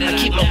die. I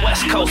keep my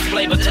West Coast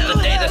flavor to the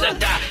day that I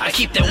die. I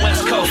keep that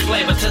West Coast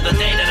flavor to the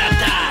day that I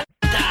die.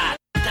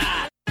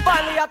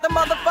 Finally out the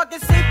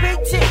motherfucking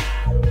CPT.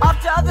 Off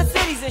to other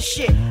cities and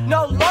shit.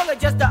 No longer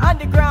just an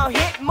underground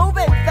hit.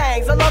 Moving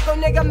things. A local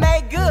nigga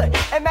made good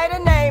and made a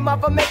name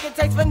off of making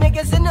tapes for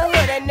niggas in the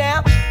hood. And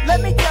now,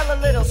 let me tell a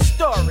little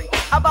story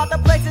about the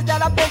places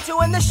that I've been to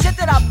and the shit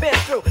that I've been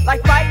through.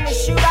 Like fighting and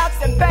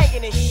shootouts and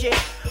banging and shit.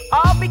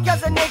 All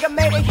because a nigga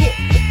made a hit.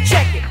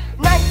 Check it.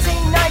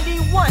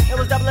 1991, it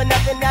was double or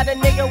nothing, now the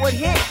nigga would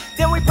hit.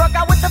 Then we broke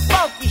out with the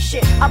funky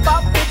shit.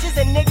 About bitches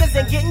and niggas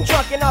and getting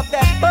drunk and off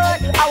that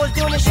bud. I was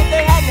doing the shit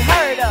they hadn't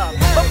heard of.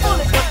 But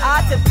foolish was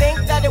I to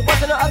think that it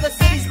wasn't no other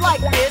cities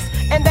like this.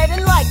 And they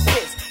didn't like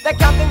this. That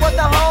Compton was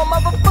the home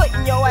of a foot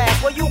in your ass.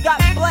 Well, you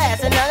got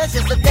blast, and now that's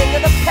just a thing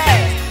of the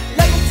past.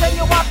 Let me tell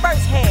you why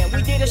firsthand.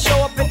 We did a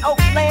show up in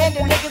Oakland,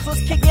 and niggas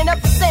was kicking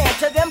up sand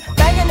to them.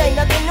 Banging ain't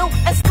nothing new,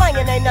 and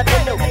slanging ain't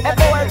nothing new. And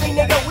for every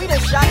nigga we done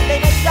shot, they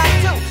done shot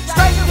too.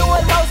 Straight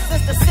doing low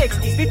since the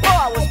 60s, before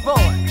I was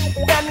born.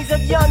 Families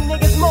of young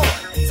niggas mourn.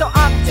 So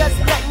I'm just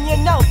letting you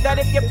know that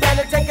if you plan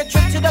to take a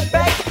trip to the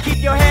bay, keep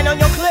your hand on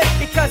your clip,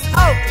 because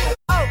Oakland.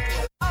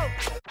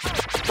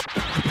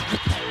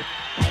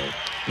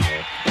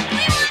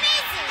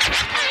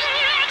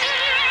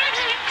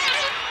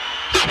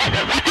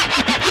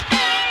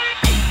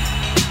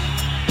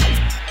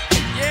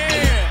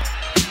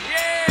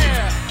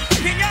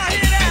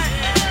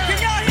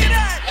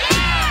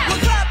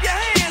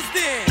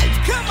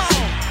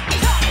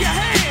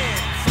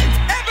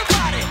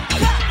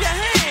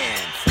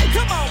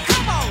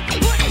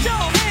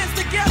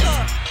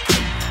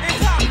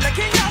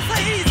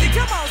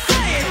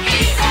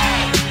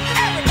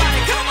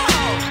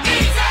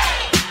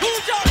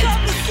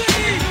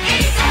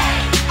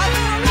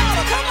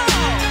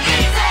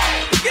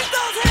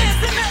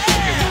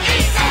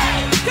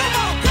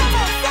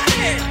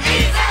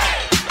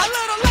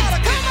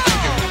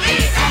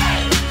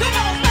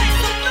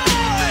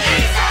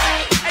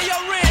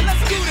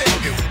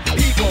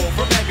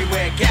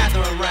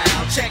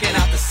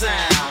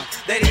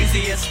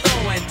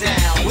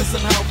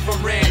 Some help from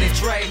Ren and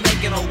Dre,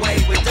 making a way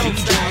with dope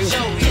style.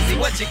 Show Easy,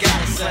 what you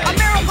gotta say? A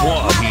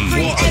miracle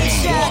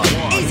creation.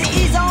 Easy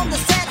E's on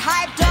the set,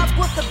 hyped up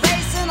with the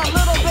bass and a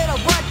little bit of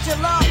what you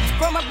love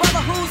from a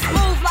brother who's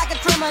smooth like a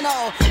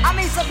criminal. I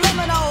mean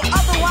subliminal,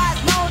 otherwise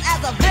known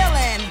as a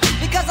villain.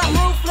 Because I'm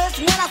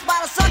ruthless, when I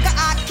spot a sucker,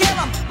 I kill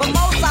him. But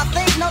most I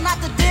think know not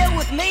to deal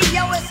with me.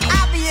 Yo, it's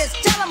obvious.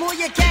 Tell them who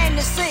you came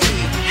to see.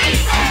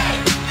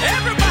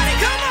 Everybody,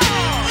 come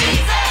on!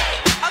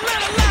 A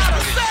little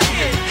louder, say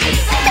it!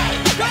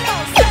 Come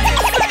on, say it,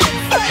 say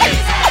it,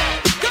 say it!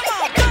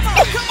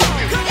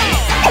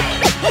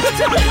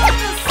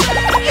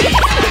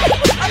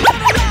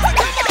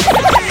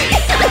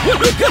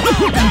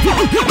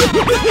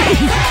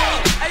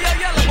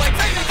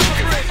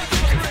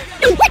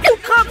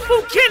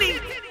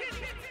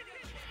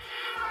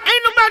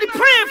 nobody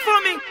praying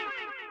for me.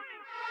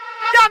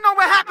 Y'all know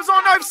what happens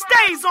on earth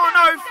stays on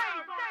earth.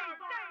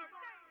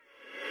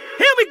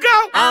 Here we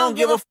go. I don't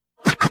give a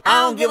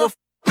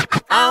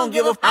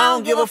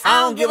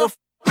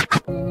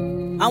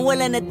I'm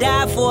willing to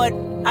die for it.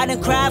 I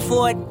done cried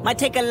for it. Might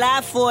take a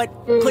life for it.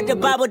 Put the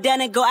Bible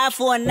down and go out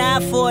for a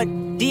knife for it.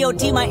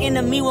 DOT, my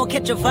enemy, won't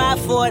catch a vibe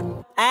for it.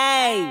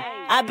 Ayy,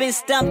 I been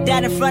stumped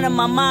out in front of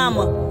my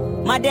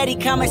mama. My daddy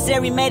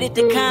commissary made it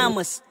to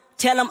commas.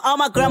 Tell him all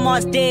my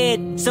grandma's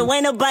dead, so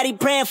ain't nobody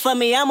praying for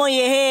me. I'm on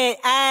your head.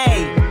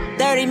 Ayy.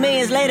 30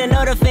 millions later,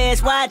 know the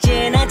feds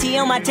watching. Auntie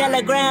on my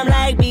telegram,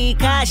 like, be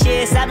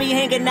cautious. I be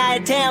hanging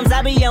out at Tams,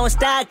 I be on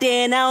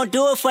Stockton. I don't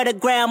do it for the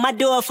gram, I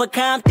do it for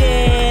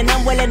Compton.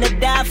 I'm willing to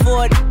die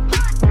for it.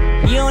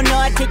 You don't know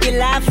I take your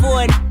life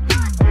for it.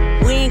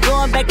 We ain't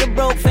going back to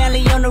broke,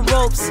 family on the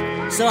ropes.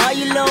 So all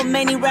you little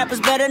many rappers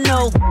better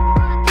know.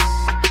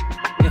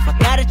 If I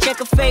gotta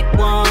check a fake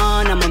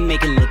one, I'ma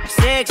make it look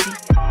sexy.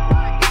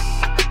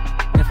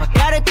 If I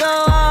gotta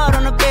go out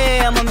on the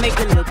bed, I'ma make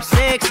it look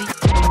sexy.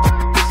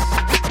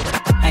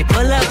 I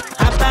pull up,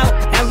 hop out,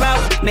 and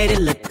route, made it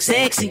look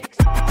sexy.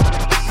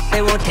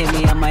 They won't take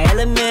me out my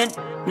element.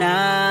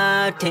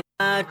 Nah, take.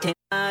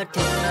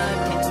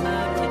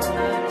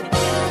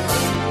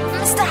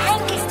 Mr.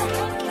 Hanky.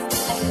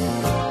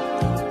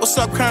 What's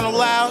up, Colonel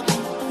Loud?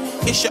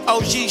 It's your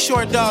OG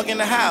short dog in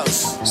the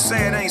house.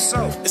 Say it ain't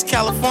so. It's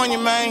California,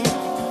 man.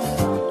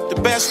 The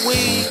best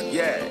weed,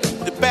 yeah.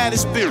 The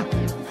baddest beer.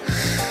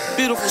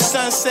 Beautiful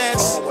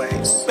sunsets.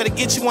 Always. Better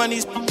get you one of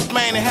these,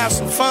 man, and have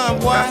some fun,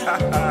 boy.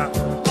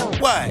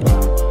 What?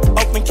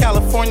 Oakland,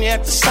 California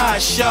at the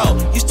side show.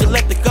 Used to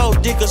let the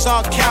gold diggers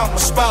all count my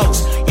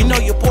spokes. You know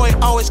your boy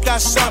always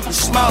got something to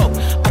smoke.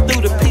 I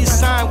threw the peace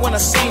sign when I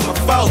seen my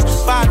folks.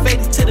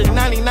 580 to the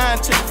 99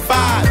 to the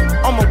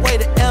 5. On my way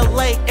to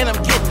LA and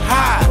I'm getting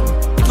high.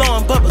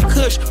 Blowing Bubba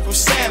Kush from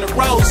Santa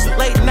Rosa.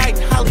 Late night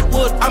in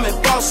Hollywood, I'm in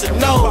Bossa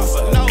Nova.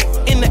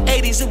 In the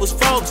 80s, it was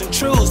Vogues and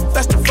Trues.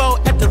 Festival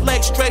at the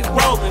lake, straight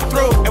rolling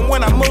through. And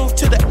when I moved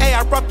to the A,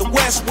 I brought the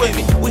West with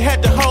me. We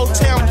had the whole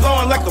town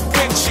blowing like a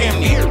brick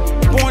chimney.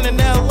 Born in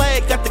LA,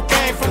 got the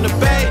game from the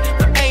Bay.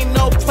 But ain't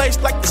no place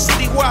like the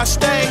city where I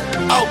stay.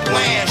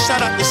 Oakland,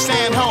 shout out to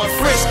San Ho and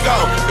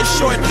Frisco. It's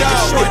Short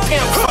Dog with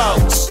M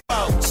folks.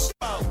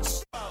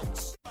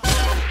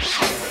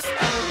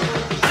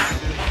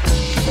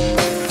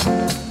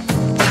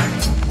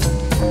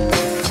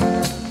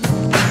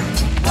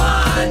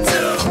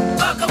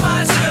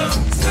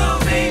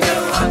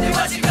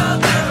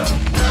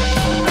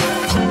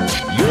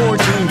 You're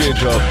tuned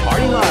into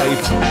Party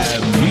Life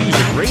and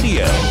Music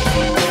Radio.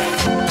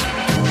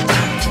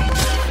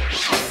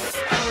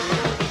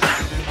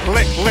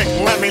 Lick,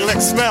 let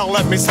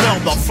me smell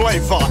the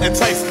flavor and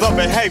taste the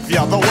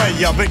behavior. The way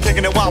you've been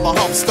kicking it while the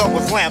humster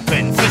was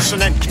lamping,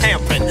 fishing and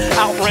camping,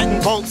 out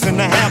renting boats in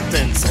the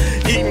Hamptons,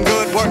 eating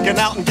good, working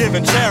out and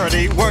giving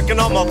charity, working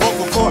on my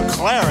vocal cord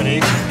clarity.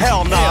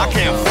 Hell no, I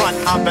can't front.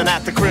 I've been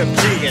at the crib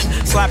G'ing,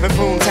 slapping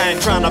Poontang,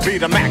 trying to be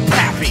the Mac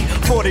Pappy,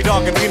 40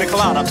 dog and pina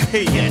colada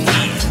peeing,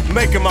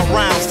 making my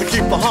rounds to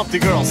keep the Humpty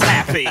girls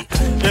happy.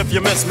 If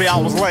you miss me, I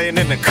was laying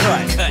in the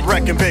cut,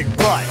 wrecking big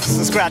butts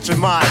and scratching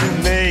my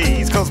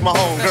knees, cause my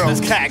homegirl's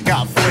cat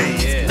got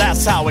fleas.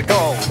 That's how it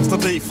goes, the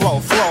beat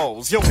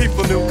flows. Yo,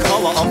 people, new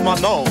color of my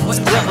nose,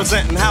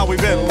 representing how we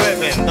been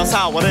living. That's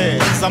how it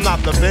is, I'm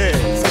not the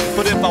biz.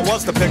 But if I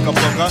was to pick a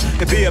booger,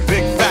 it'd be a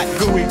big fat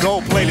gooey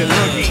gold-plated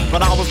loogie.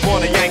 But I was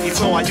born a Yankee,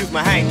 so I use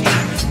my hanky.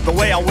 The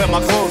way I wear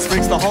my clothes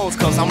freaks the hoes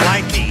cause I'm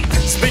lanky.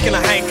 Speaking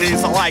of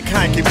hankies, I like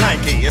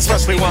hanky-panky,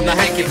 especially when the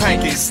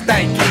hanky-panky's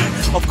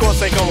stanky. Of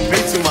course ain't gonna be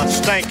too much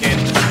stankin',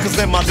 cause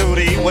then my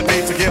duty would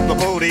be to give the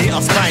booty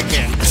a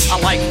spanking. I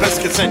like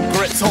biscuits and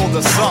grits, hold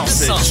the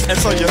sausage, and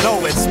so you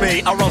know it's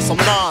me, I wrote some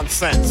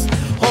nonsense.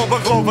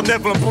 Holbrook, Glover,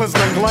 Nibbler,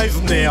 Blizzman,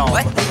 Glazing Neil.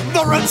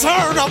 The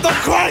return of the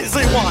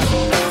crazy one.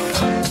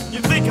 You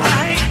think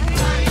I ain't?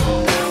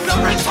 The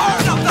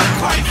return of the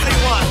crazy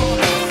one.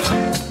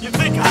 You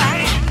think I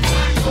ain't?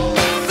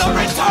 The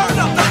return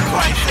of the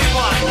crazy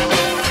one.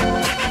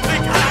 You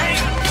think I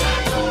ain't?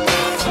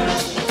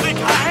 You think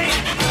I ain't?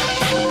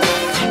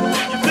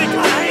 You think I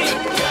ain't?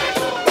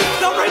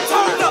 The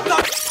return of the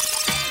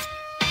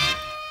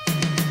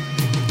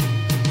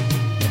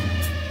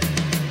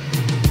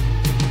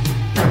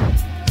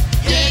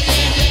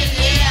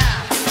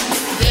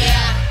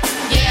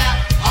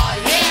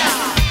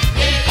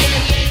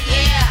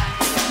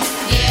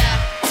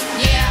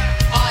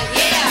Oh yeah.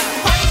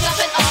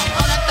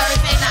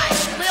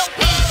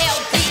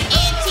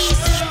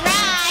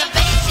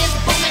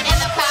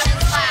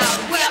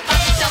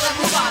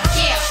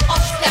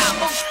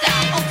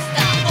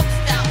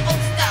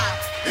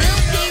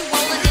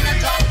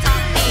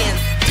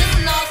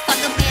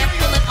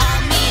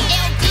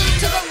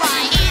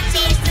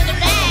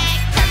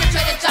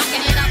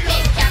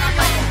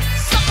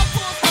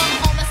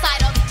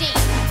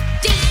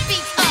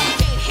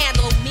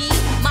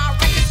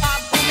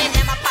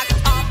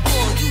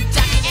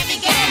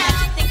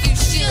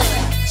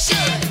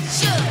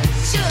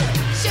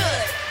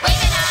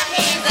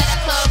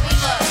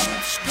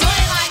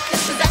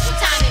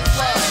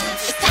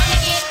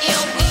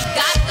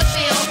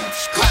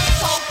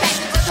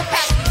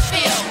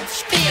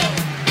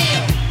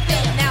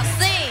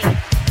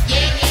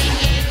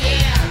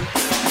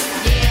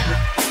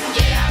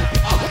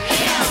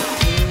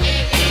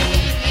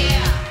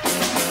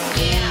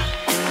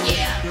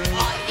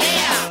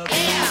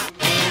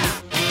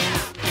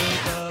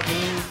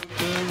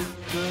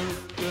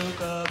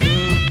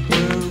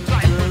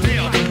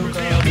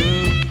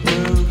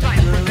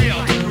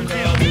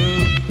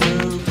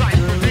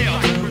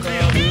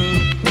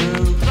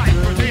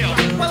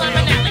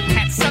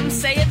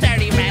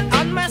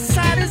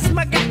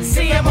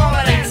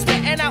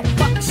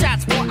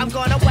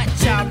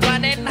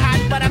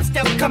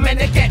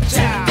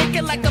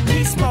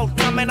 mode,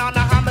 coming on a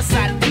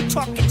homicide. You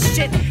talking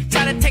shit,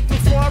 try to take me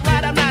for a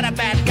ride. I'm not a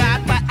bad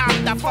guy, but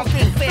I'm the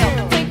fucking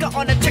feel. Finger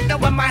on the trigger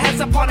with my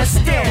hands up on the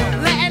steel.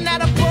 Letting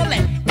out a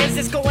bullet, is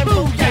this going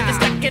booyah? It's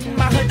stuck in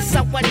my hood,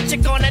 so what you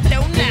gonna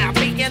do now?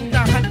 Being the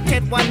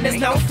hunted one is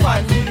no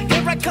fun.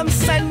 Here I come,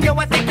 son, yo,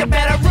 I think you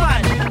better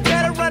run.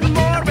 Better run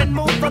more and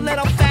move a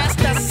little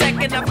faster.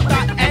 Second of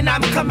thought, and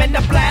I'm coming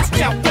to blast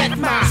you with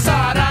my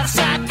sawed-off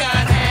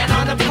shotgun. Hand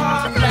on the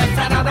palm, left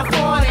hand on the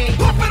 40.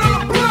 Pop it on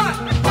the blunt.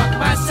 Fuck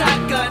my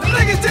shotgun.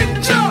 Niggas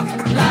didn't jump.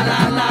 La la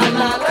la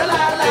la la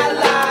la la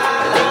la.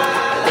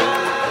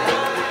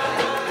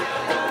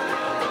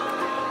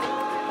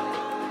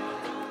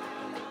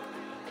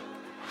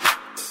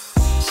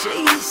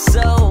 She's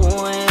so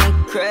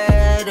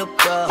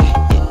incredible.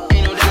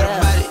 Ain't no doubt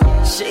about it.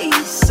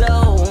 She's so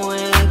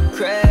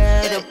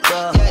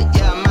incredible.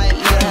 Yeah, I might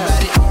know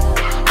about it.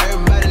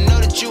 Everybody know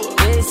that you a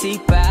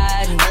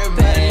busybody.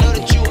 Everybody know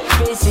that you a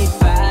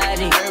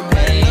busybody.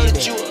 Everybody know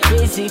that you a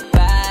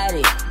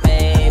busybody,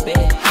 baby.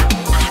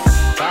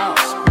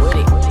 Bounce with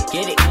it,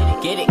 get it,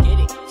 get it, get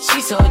it.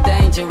 She's so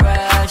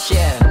dangerous,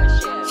 yeah.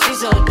 She's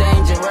so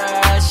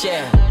dangerous,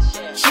 yeah.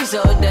 She's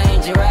so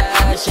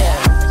dangerous, yeah.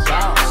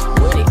 Bounce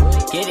with it,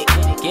 get it,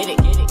 get it,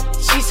 get it.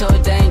 She's so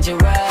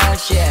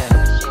dangerous, yeah.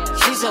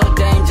 She's so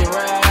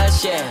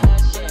dangerous, yeah.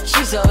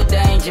 She's so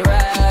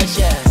dangerous,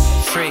 yeah.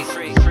 Freak.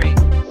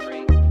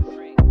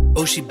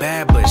 Oh, she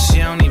bad, but she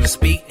don't even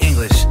speak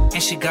English.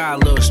 And she got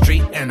a little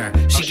street in her.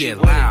 She get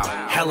loud,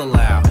 hella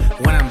loud.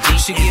 When I'm deep,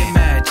 she get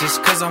mad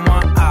just cause I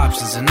want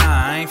options. And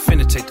I ain't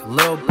finna take the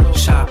little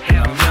shopping.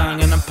 I'm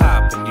young and I'm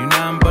popping. You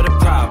nothing but a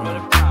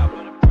problem.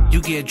 You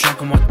get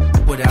drunk and want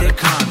without a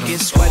condom. Get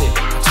sweated,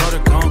 I told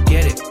her gon'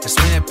 get it. I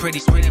swing that pretty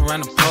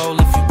run the pole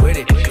if you with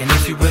it. And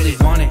if you really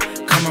want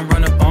it, come and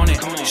run up on it.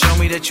 Show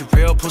me that you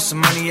real, pull some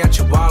money out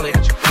your wallet.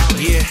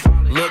 Yeah,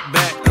 look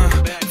back,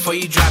 before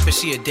you drop it,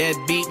 she a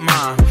deadbeat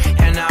mom.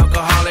 And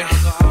alcoholic,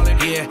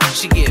 yeah,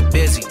 she get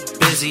busy.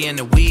 Busy and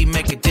the weed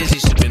make her dizzy.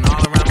 She been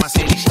all around my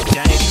city, she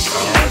dangerous.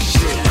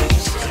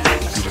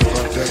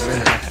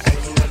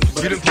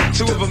 You done put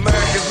two of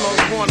America's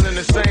most wanted in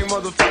the same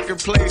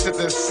motherfucking place at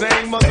the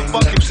same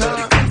motherfucking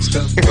time.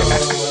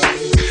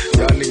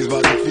 Y'all niggas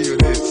about to feel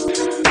this.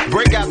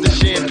 Break out the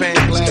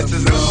champagne glasses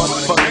and the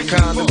motherfucking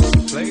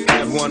condoms.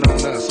 Have one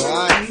on us,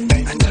 alright?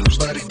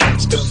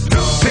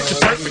 Picture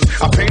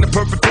perfect. I paint a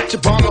perfect picture.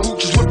 Bomber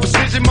hooches with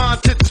precision. My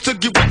intentions to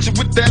get with you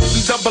with that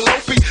and double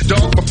OP.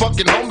 Dog, my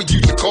fucking homie.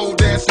 Use a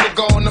cold ass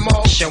nigga on them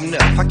all. Showing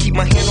up. I keep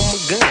my hand on my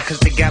gun cause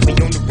they got me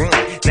on the run.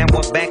 Now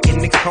I'm back in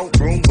the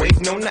courtroom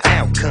waiting on the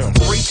outcome.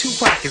 Free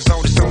Tupac is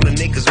all that's on the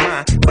niggas'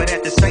 mind. But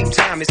at the same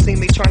time, it seems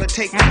they trying to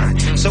take mine.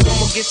 So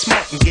I'ma get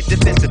smart and get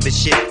defensive and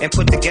shit. And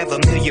put together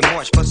a million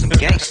march for some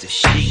gangster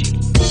shit.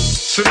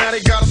 So now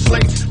they got a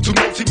slate. Two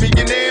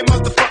multi-millionaire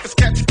motherfuckers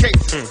catch a case.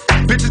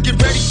 Bitches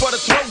get ready for the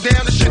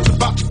throwdown. The shit's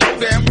about to go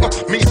down.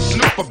 Me and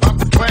Snoop about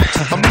to plan.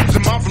 I'm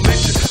losing my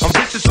religion. I'm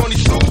vicious on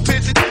these stool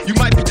pigeons. You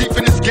might be deep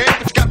in this game,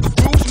 but you got the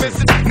rules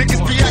missing.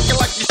 Niggas be acting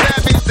like you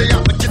savage. They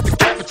out to get the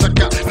cabbage. I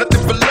got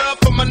nothing but love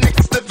for my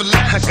niggas living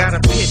life. I got a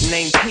pit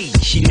named P,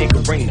 she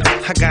niggerina.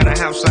 I got a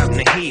house out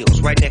in the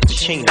hills, right next to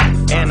Chino.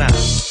 And I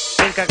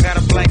think I got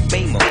a black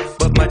Beamer,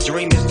 but my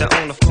dream is to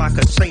own a fly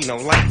casino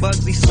like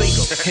Bugsy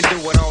Siegel and do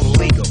it all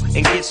illegal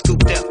and get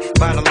scooped up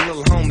by the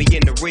little homie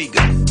in the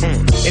Riga.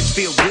 It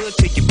feel good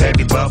to you,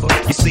 baby bubba.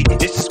 You see,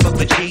 this is for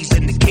the G's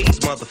and the keys,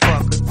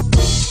 motherfucker.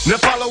 Now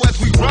follow as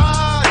we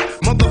ride,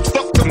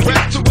 motherfucker.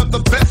 Rap two of the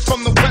best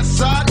from the west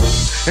side,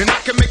 and I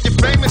can make you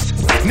famous.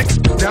 Niggas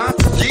be down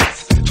for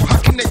years, so how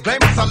can they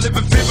blame us? I live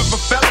in fear of a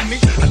felony.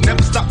 I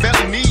never stop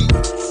belling needs,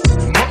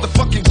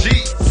 motherfucking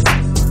G's.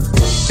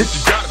 If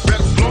you got it,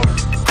 better blow it.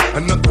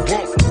 Another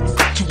one,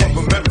 two of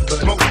America,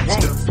 smoke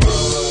one.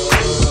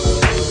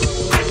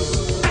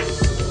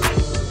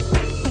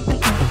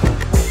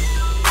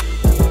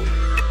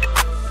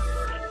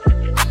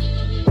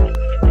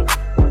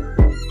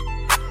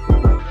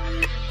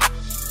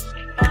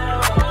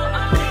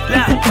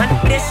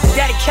 This is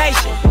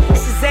dedication.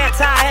 This is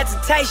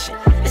anti-hesitation.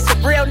 It's a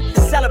real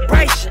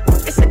celebration.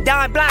 It's a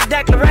dime block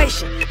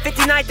declaration.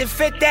 59th and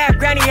 5th Ave,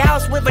 granny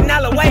house with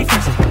vanilla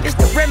wafers. It's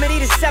the remedy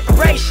to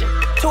separation.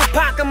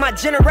 Tupac of my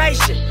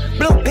generation.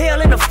 Blue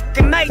pill in the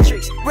fucking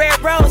matrix. Red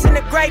rose in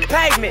the great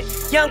pavement.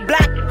 Young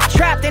black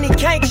trapped and he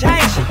can't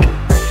change it.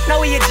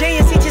 Know he a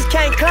genius, he just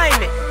can't claim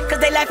it. Cause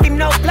they left him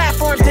no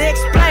platforms to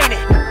explain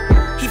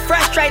it. He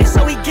frustrated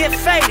so he get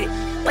faded.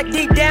 But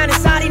deep down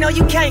inside he know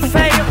you can't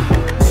fade him.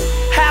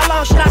 How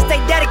long should I stay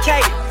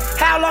dedicated?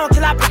 How long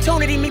till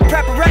opportunity meet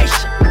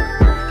preparation?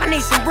 I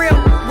need some real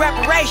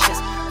reparations,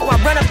 or I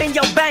run up in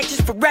your bank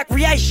just for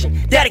recreation.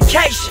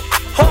 Dedication,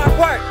 hard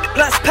work,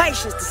 plus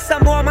patience. To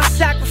some more of my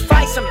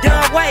sacrifice, I'm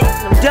done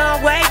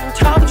waiting.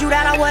 Told you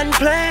that I wasn't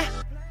playing.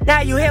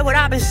 Now you hear what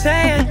I've been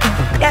saying.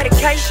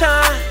 Dedication.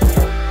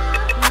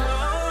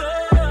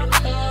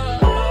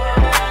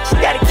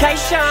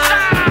 Dedication.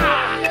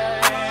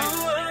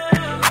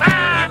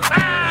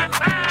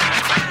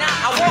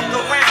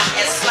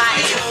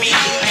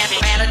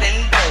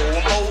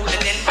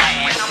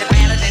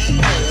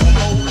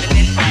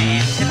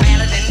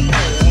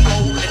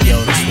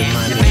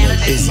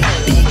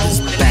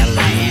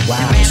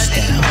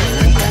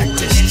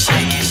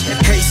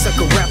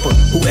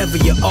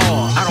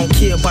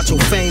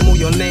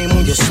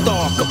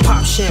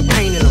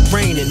 champagne in the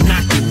rain and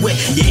knock you wet.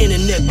 Your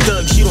internet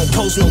thugs, you don't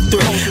pose no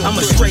threat. I'm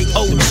a straight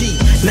OG,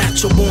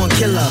 natural born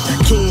killer.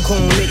 King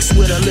Kong mixed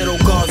with a little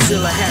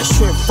Godzilla. Had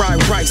shrimp fried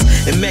rice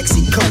in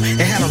Mexico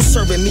and had them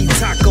serving me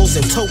tacos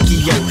in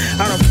Tokyo.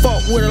 I done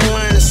fought with a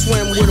lion and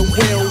swam with a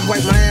whale.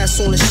 Wipe my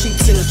ass on the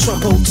sheets in the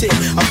Trump Hotel.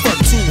 I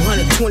fucked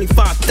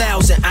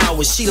 225,000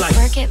 hours. She like,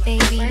 work it,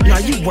 baby.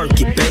 Nah, you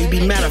work it, baby.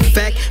 Matter of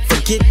fact,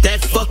 forget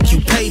that, fuck you,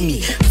 pay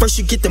me. First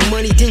you get the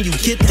money, then you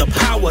get the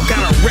power.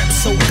 Got a rep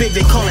so big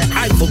they call it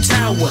Eiffel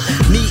Tower.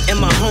 Me and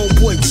my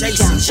homeboy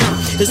Jason Jump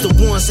is the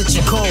ones that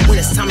you call when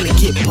it's time to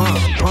get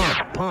pumped.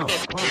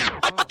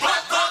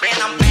 And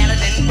I'm better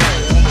than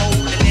gold,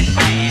 golden and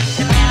fast.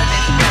 Better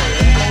than gold,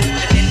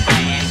 golden and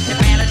fast.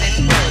 Better than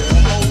gold,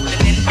 golden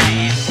and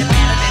fast.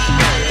 Better than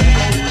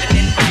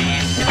gold,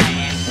 golden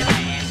and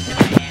fast.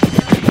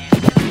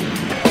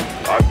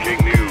 I'm King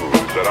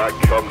News, and I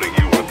come to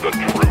you with the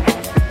truth.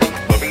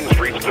 The mean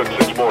streets took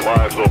 6 more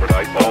lives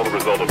overnight, all the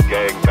result of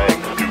gangbang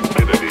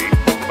stupidity.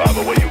 By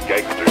the way, you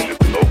gangsters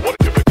should know what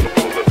if it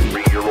was a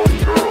 3-year-old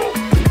girl.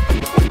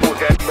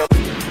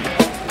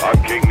 I'm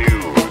King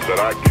News, and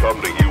I come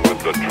to you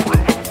with the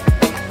truth.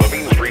 The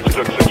mean streets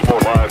took 6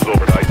 more lives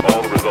overnight,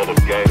 all the result of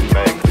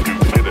gangbang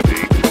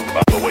stupidity.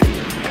 By the way,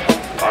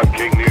 I'm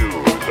King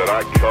News, and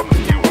I come to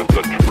you with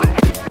the truth.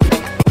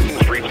 The mean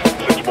streets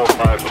took 6 more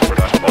lives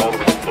overnight, all the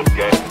result of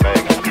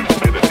gangbang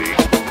stupidity.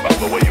 By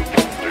the way, you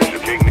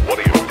King, what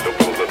do you do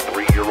with a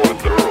 3-year-old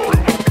girl?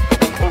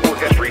 Over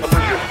the streets,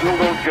 you still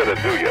don't get it,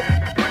 do you?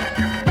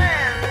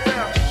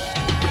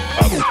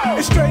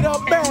 It's straight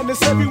up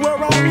madness everywhere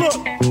I look.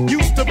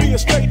 Used to be a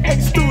straight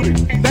A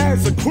student, now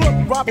he's a crook,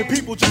 robbing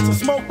people just to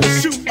smoke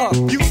and shoot up.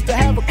 Used to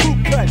have a crew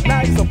cut, now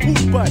he's a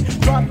poop butt.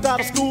 Dropped out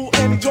of school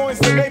and he joins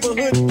the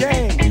neighborhood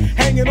gang.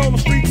 Hanging on the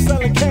street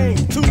selling cane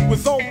to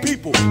his own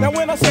people. Now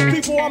when I say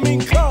people, I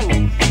mean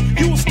color.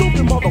 You a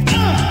stupid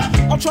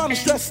motherfucker. I'm trying to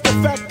stress the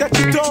fact that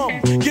you're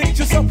dumb. Get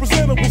yourself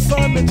presentable,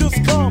 son, and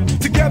just come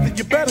together.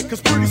 You better,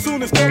 cause pretty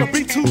soon it's gonna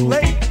be too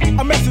late.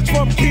 A message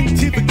from King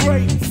T the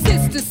Great.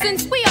 Sisters,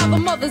 since we are the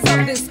mothers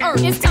of this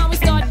earth, it's time we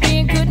start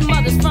being good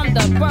mothers from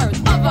the birth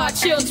of our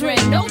children.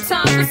 No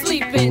time for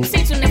sleeping,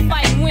 teach them to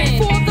fight and win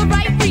for the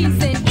right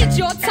reason. It's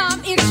your time,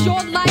 it's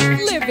your life,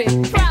 live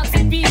it. Proud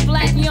to be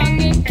black,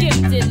 young and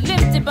gifted,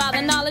 lifted by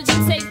the knowledge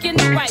of taking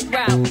the right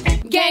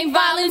route. Gang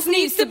violence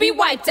needs to be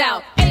wiped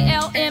out.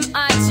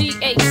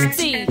 ALMIGHT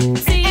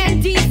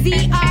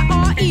CNDZIRE.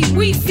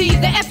 We see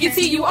the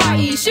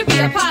FUTURE should be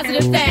a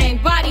positive thing.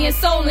 Body and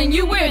soul and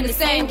you, we're in the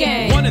same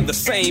game. One and the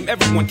same,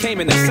 everyone came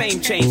in the same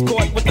chains.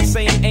 Caught with the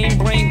same aim,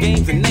 brain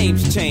games and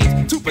names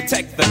changed. To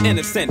protect the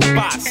innocent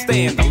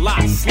bystander,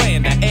 lie,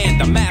 slander, and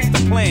the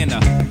master planner.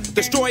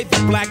 Destroy the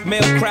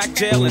blackmail, crack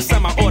jail, and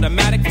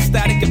semi-automatic and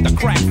static if the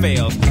crack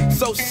fails.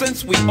 So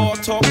since we all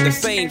talk the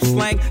same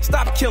slang,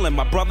 stop killing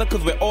my brother,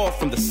 cause we're all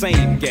from the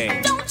same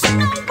gang. Don't you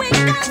know we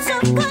got to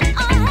put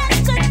our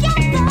heads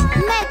together?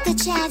 Make the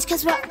change,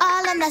 cause we're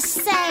all in the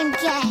same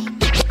game.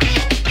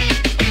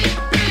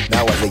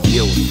 Now as a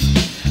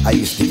youth, I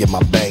used to get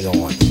my bang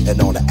on,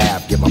 and on the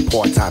app get my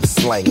part-time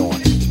slang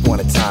on. One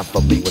of time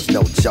for me was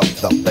no joke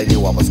though. They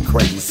knew I was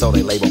crazy, so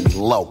they labeled me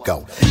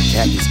loco.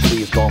 Had these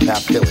creeds going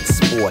out feeling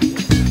sporty,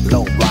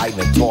 low riding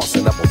and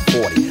tossing up a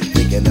 40,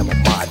 thinking in my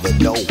mind that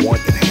no one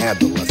can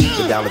handle us.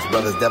 The Dallas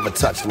brothers never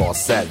touched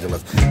Los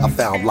Angeles. I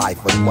found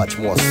life was much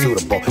more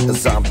suitable,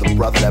 cause I'm the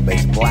brother that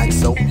makes black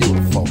so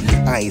beautiful.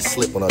 I ain't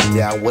slipping her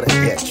down with a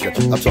head trip.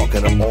 I'm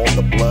talking to all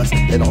the Bloods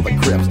and all the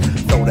Crips.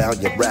 Throw down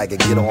your rag and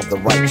get on the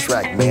right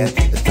track, man.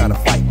 It's time to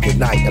fight good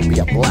night and be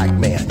a black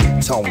man.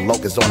 Tone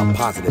Locust on a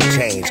positive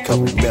change, cause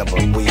remember,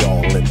 we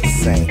all in the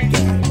same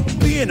game.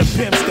 Being the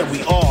pimps that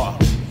we are,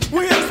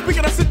 we're here to speak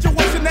of a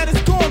situation that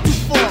is gone too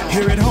far.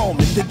 Here at home,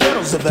 in the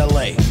ghettos of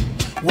LA,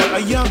 where a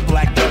young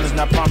black girl is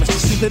not promised to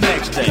see the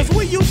next day. Cause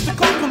we used to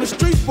coke on the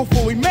streets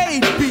before we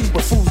made beats.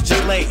 But fools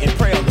just lay and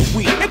pray on the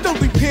weed. It don't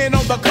depend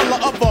on the color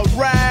of a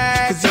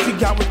rag. Cause if you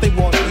got what they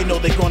want, you know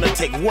they're gonna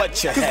take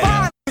what you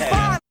have.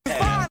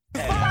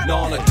 No,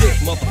 on a dick,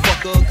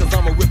 motherfucker, cause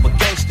I'ma rip a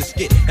gangster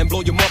skit and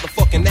blow your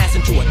motherfucking ass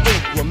into an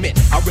increment.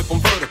 I rip them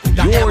vertical.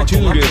 You're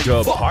tuned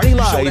into Party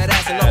Life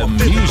and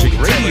Music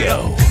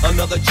Radio.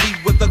 Another G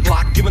with the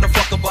Glock, giving a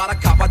fuck about a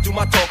cop. I do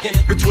my talking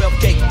with 12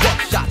 gauge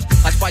buckshots.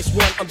 I spice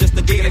one, I'm just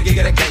a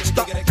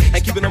gangsta.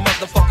 And keeping a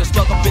motherfucker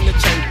stuck up in the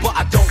chain. But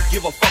I don't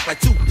give a fuck like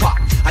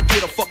Tupac. I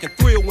get a fucking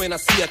thrill when I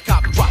see a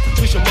cop drop.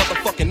 Twist your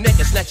motherfucking neck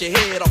and snatch your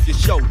head off your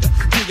shoulder.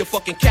 Pull your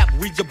fucking cap,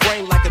 read your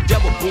brain like a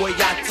devil, boy,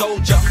 I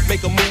told ya.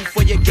 Make a move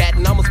for your gat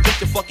and I'ma split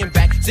your fucking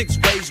back 6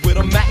 ways with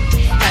a Mac.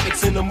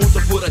 Havoc's in the mood to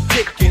put a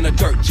dick in the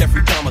dirt.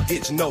 Jeffrey Dahmer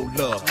gets no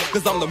love,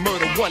 cause I'm the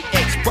murder one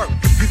expert.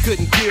 You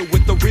couldn't deal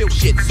with the real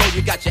shit, so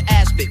you got your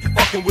ass bit,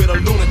 fucking with a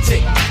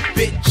lunatic.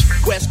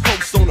 Bitch, West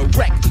Coast on a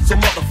wreck, so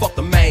motherfuck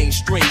the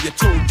mainstream. You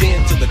tuned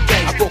in to the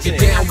gangster. I broke it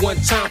down one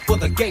time for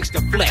the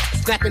gangster flex.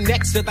 Snapping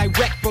necks to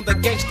direct from the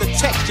gangster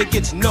text. you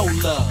get no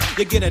love.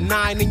 You get a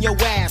 9 in your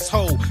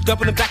asshole.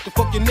 Doubling back to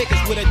fuck your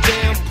niggas with a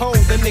damn pole.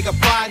 The nigga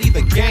body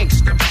the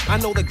gangster. I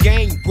know the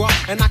game, bro,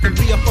 and I can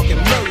be a fucking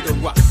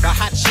murderer. The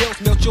hot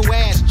shells melt your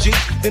ass, G.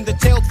 Then the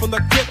tails from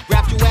the grip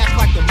wrap your ass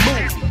like the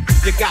movie.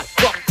 You got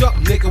fucked up,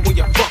 nigga, when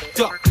you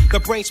fucked up. The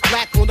brain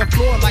splat on the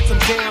floor like some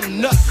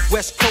damn nut.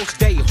 West Coast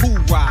day, who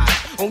ride?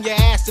 On your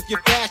ass if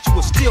you're fast, you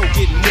will still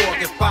get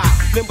mortified.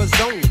 Members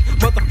only,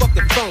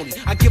 motherfucking phony.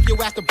 I give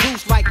your ass the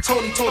Bruce like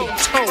Tony.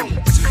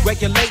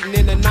 Regulating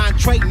in a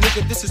non-trade,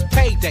 nigga, this is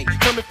payday.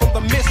 Coming from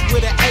the mist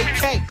with an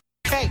AK.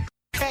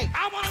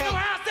 I wanna know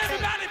how's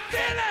everybody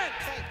feeling?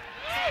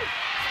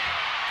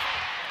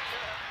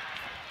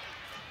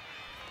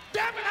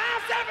 Damn it,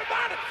 how's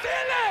everybody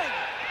feeling?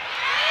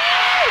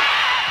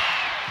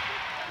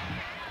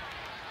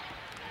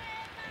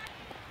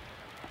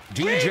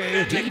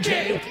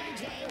 DJ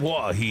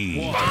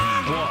Wahid.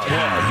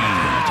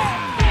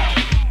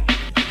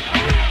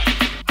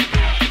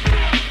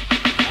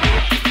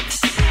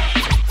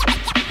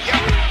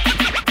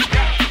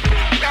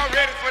 Y'all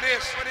ready for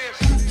this?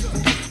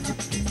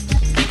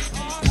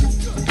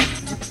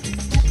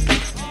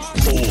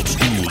 Old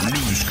school,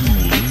 new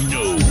school,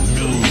 no.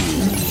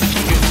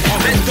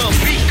 Let the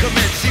beat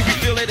commence. See, we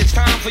feel it. It's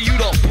time for you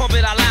to pump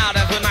it out loud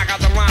as we knock out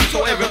the rhyme,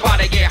 so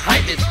everybody get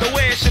hyped. It's the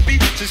way it should be.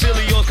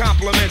 Sincerely yours,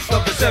 compliments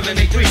of the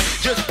 783.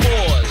 Just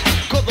pause,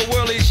 cause the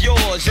world is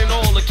yours, and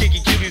all the kicky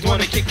cuties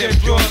wanna kick them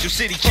drums. Your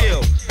city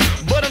chill.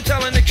 But I'm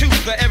telling the truth,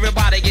 for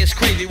everybody gets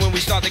crazy when we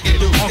start to get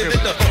loose. Is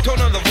it the tone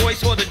of the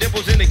voice or the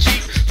dimples in the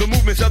cheek? The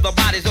movements of the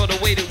bodies or the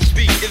way that we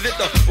speak? Is it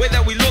the way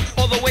that we look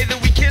or the way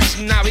that we kiss?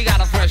 Now we got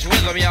a fresh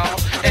rhythm, y'all,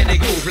 and it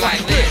goes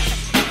like this.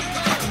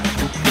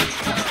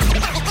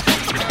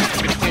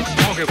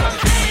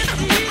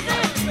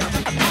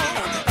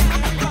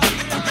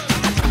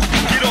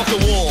 Get off the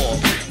wall.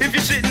 If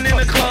you're sitting in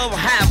the club,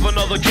 have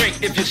another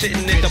drink. If you're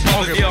sitting in the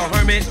pub, if you're a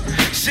hermit,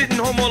 sitting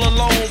home all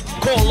alone,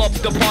 call up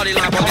the party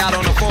line, bug out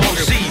on the phone.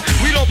 See,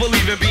 we don't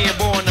believe in being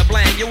born to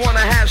blank. You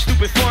wanna have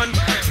stupid fun?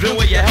 Then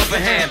wear your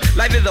helping hand.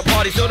 Life is a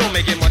party, so don't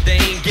make it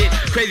mundane. Get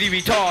crazy,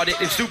 retarded,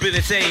 and stupid,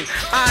 insane.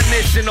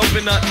 Honest and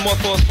open up, more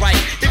forthright.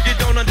 If you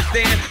don't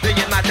understand, then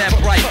you're not that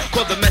bright.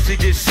 Cause the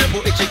message is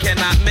simple, it you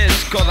cannot miss.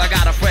 Cause I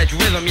got a fresh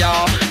rhythm,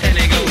 y'all, and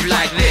it goes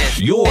like this.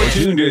 You're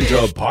tuned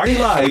into Party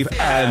Life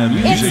and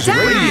Music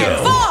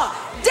Radio.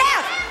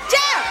 Def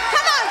Jam!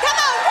 Come on!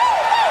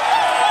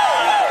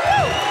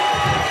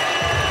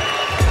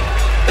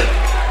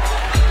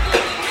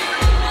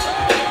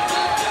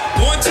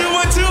 1, 2,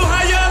 1, 2,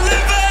 how y'all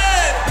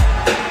living?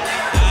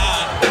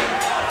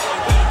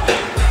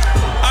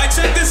 Alright,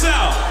 check this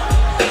out.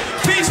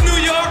 Peace, New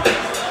York.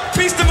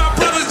 Peace to my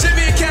brothers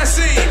Jimmy and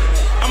Cassie.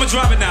 I'ma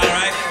drop it now,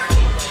 right?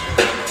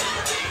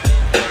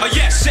 Oh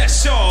yes,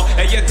 sure,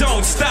 and you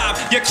don't stop,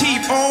 you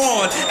keep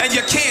on, and you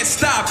can't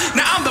stop.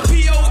 Now I'm the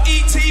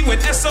P-O-E-T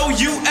with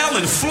S-O-U-L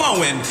and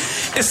flowing.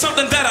 It's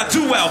something that I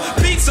do well.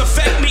 Beats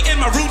affect me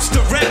and my roots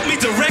direct me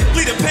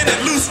directly, dependent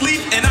loose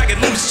leaf, and I get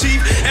loose cheap.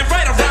 And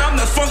right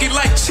around the funky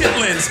like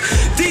chitlins.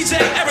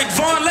 DJ Eric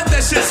Vaughn, let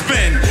that shit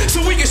spin,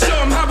 so we can show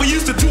him how we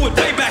used to do it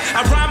way back.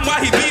 I rhyme while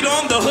he beat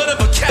on the hood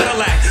of a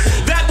Cadillac.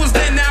 That was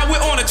then, now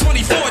we're on a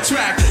 24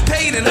 track.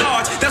 Paid in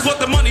large, that's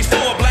what the money's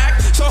for, black.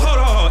 So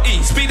hold on,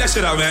 E, speed that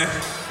shit out, man.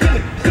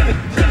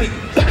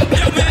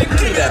 Yo, man,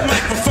 give that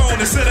microphone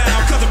and sit down,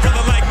 cause a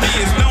brother like me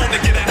is known to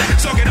get out.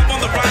 So get up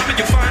on the rhyme and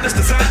you find this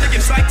design to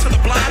give sight to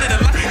the blind and the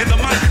mic,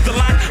 the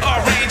line,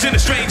 arrange in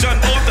a strange,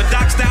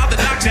 unorthodox style that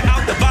knocks you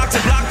out the box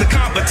and block the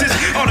competition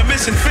on a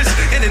mission, fish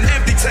in an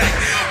empty tank.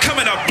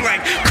 Coming up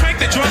blank, crank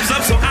the drums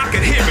up so I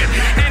can hear it.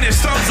 And it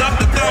sums up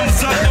the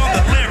thumbs up on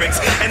the lyrics,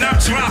 and I'm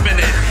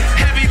dropping it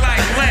heavy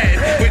like lead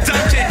with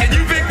dumb shit. And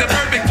you pick the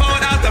perfect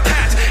poet out the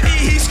patch.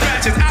 He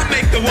scratches, I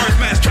make the words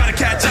match. Try to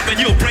catch up and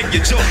you'll break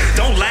your jaw.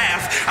 Don't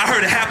laugh, I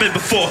heard it happen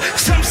before.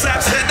 Some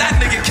saps said that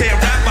nigga can't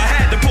rap. I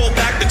had to pull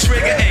back the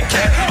trigger and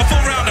cap a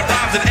full round of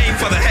rhymes and aim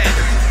for the head.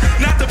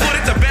 Not to put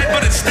it to bed,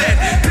 but instead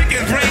pick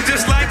his brain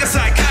just like a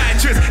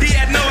psychiatrist. He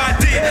had no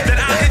idea that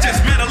I had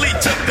just mentally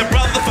took the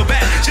brother for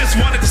bad. Just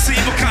wanted to see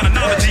what kind of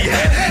knowledge he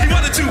had. He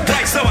wasn't too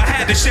bright, so I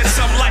had to shed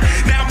some light.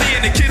 Now me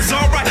and the kids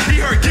alright. He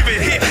heard give it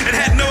hit and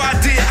had no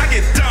idea I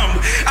get dumb.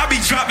 I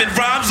be dropping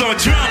rhymes on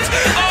drums.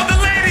 All the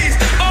ladies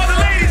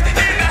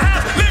in the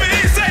house, let me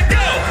hear you say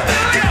go,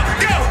 go,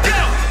 go, go.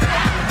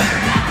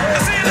 I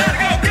see you let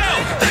go, go,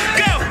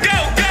 go, go,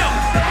 go.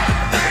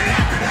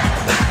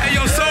 Hey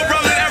yo, Soul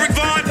Brother Eric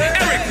Vaughn,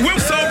 Eric Will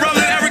Soul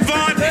Brother Eric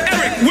Vaughn,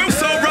 Eric Will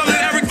Soul Brother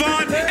Eric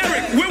Vaughn,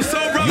 Eric Will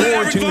Soul Brother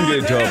Eric Vaughn. You're tuned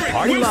into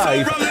Party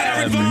Life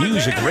and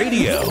Music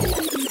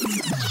Radio.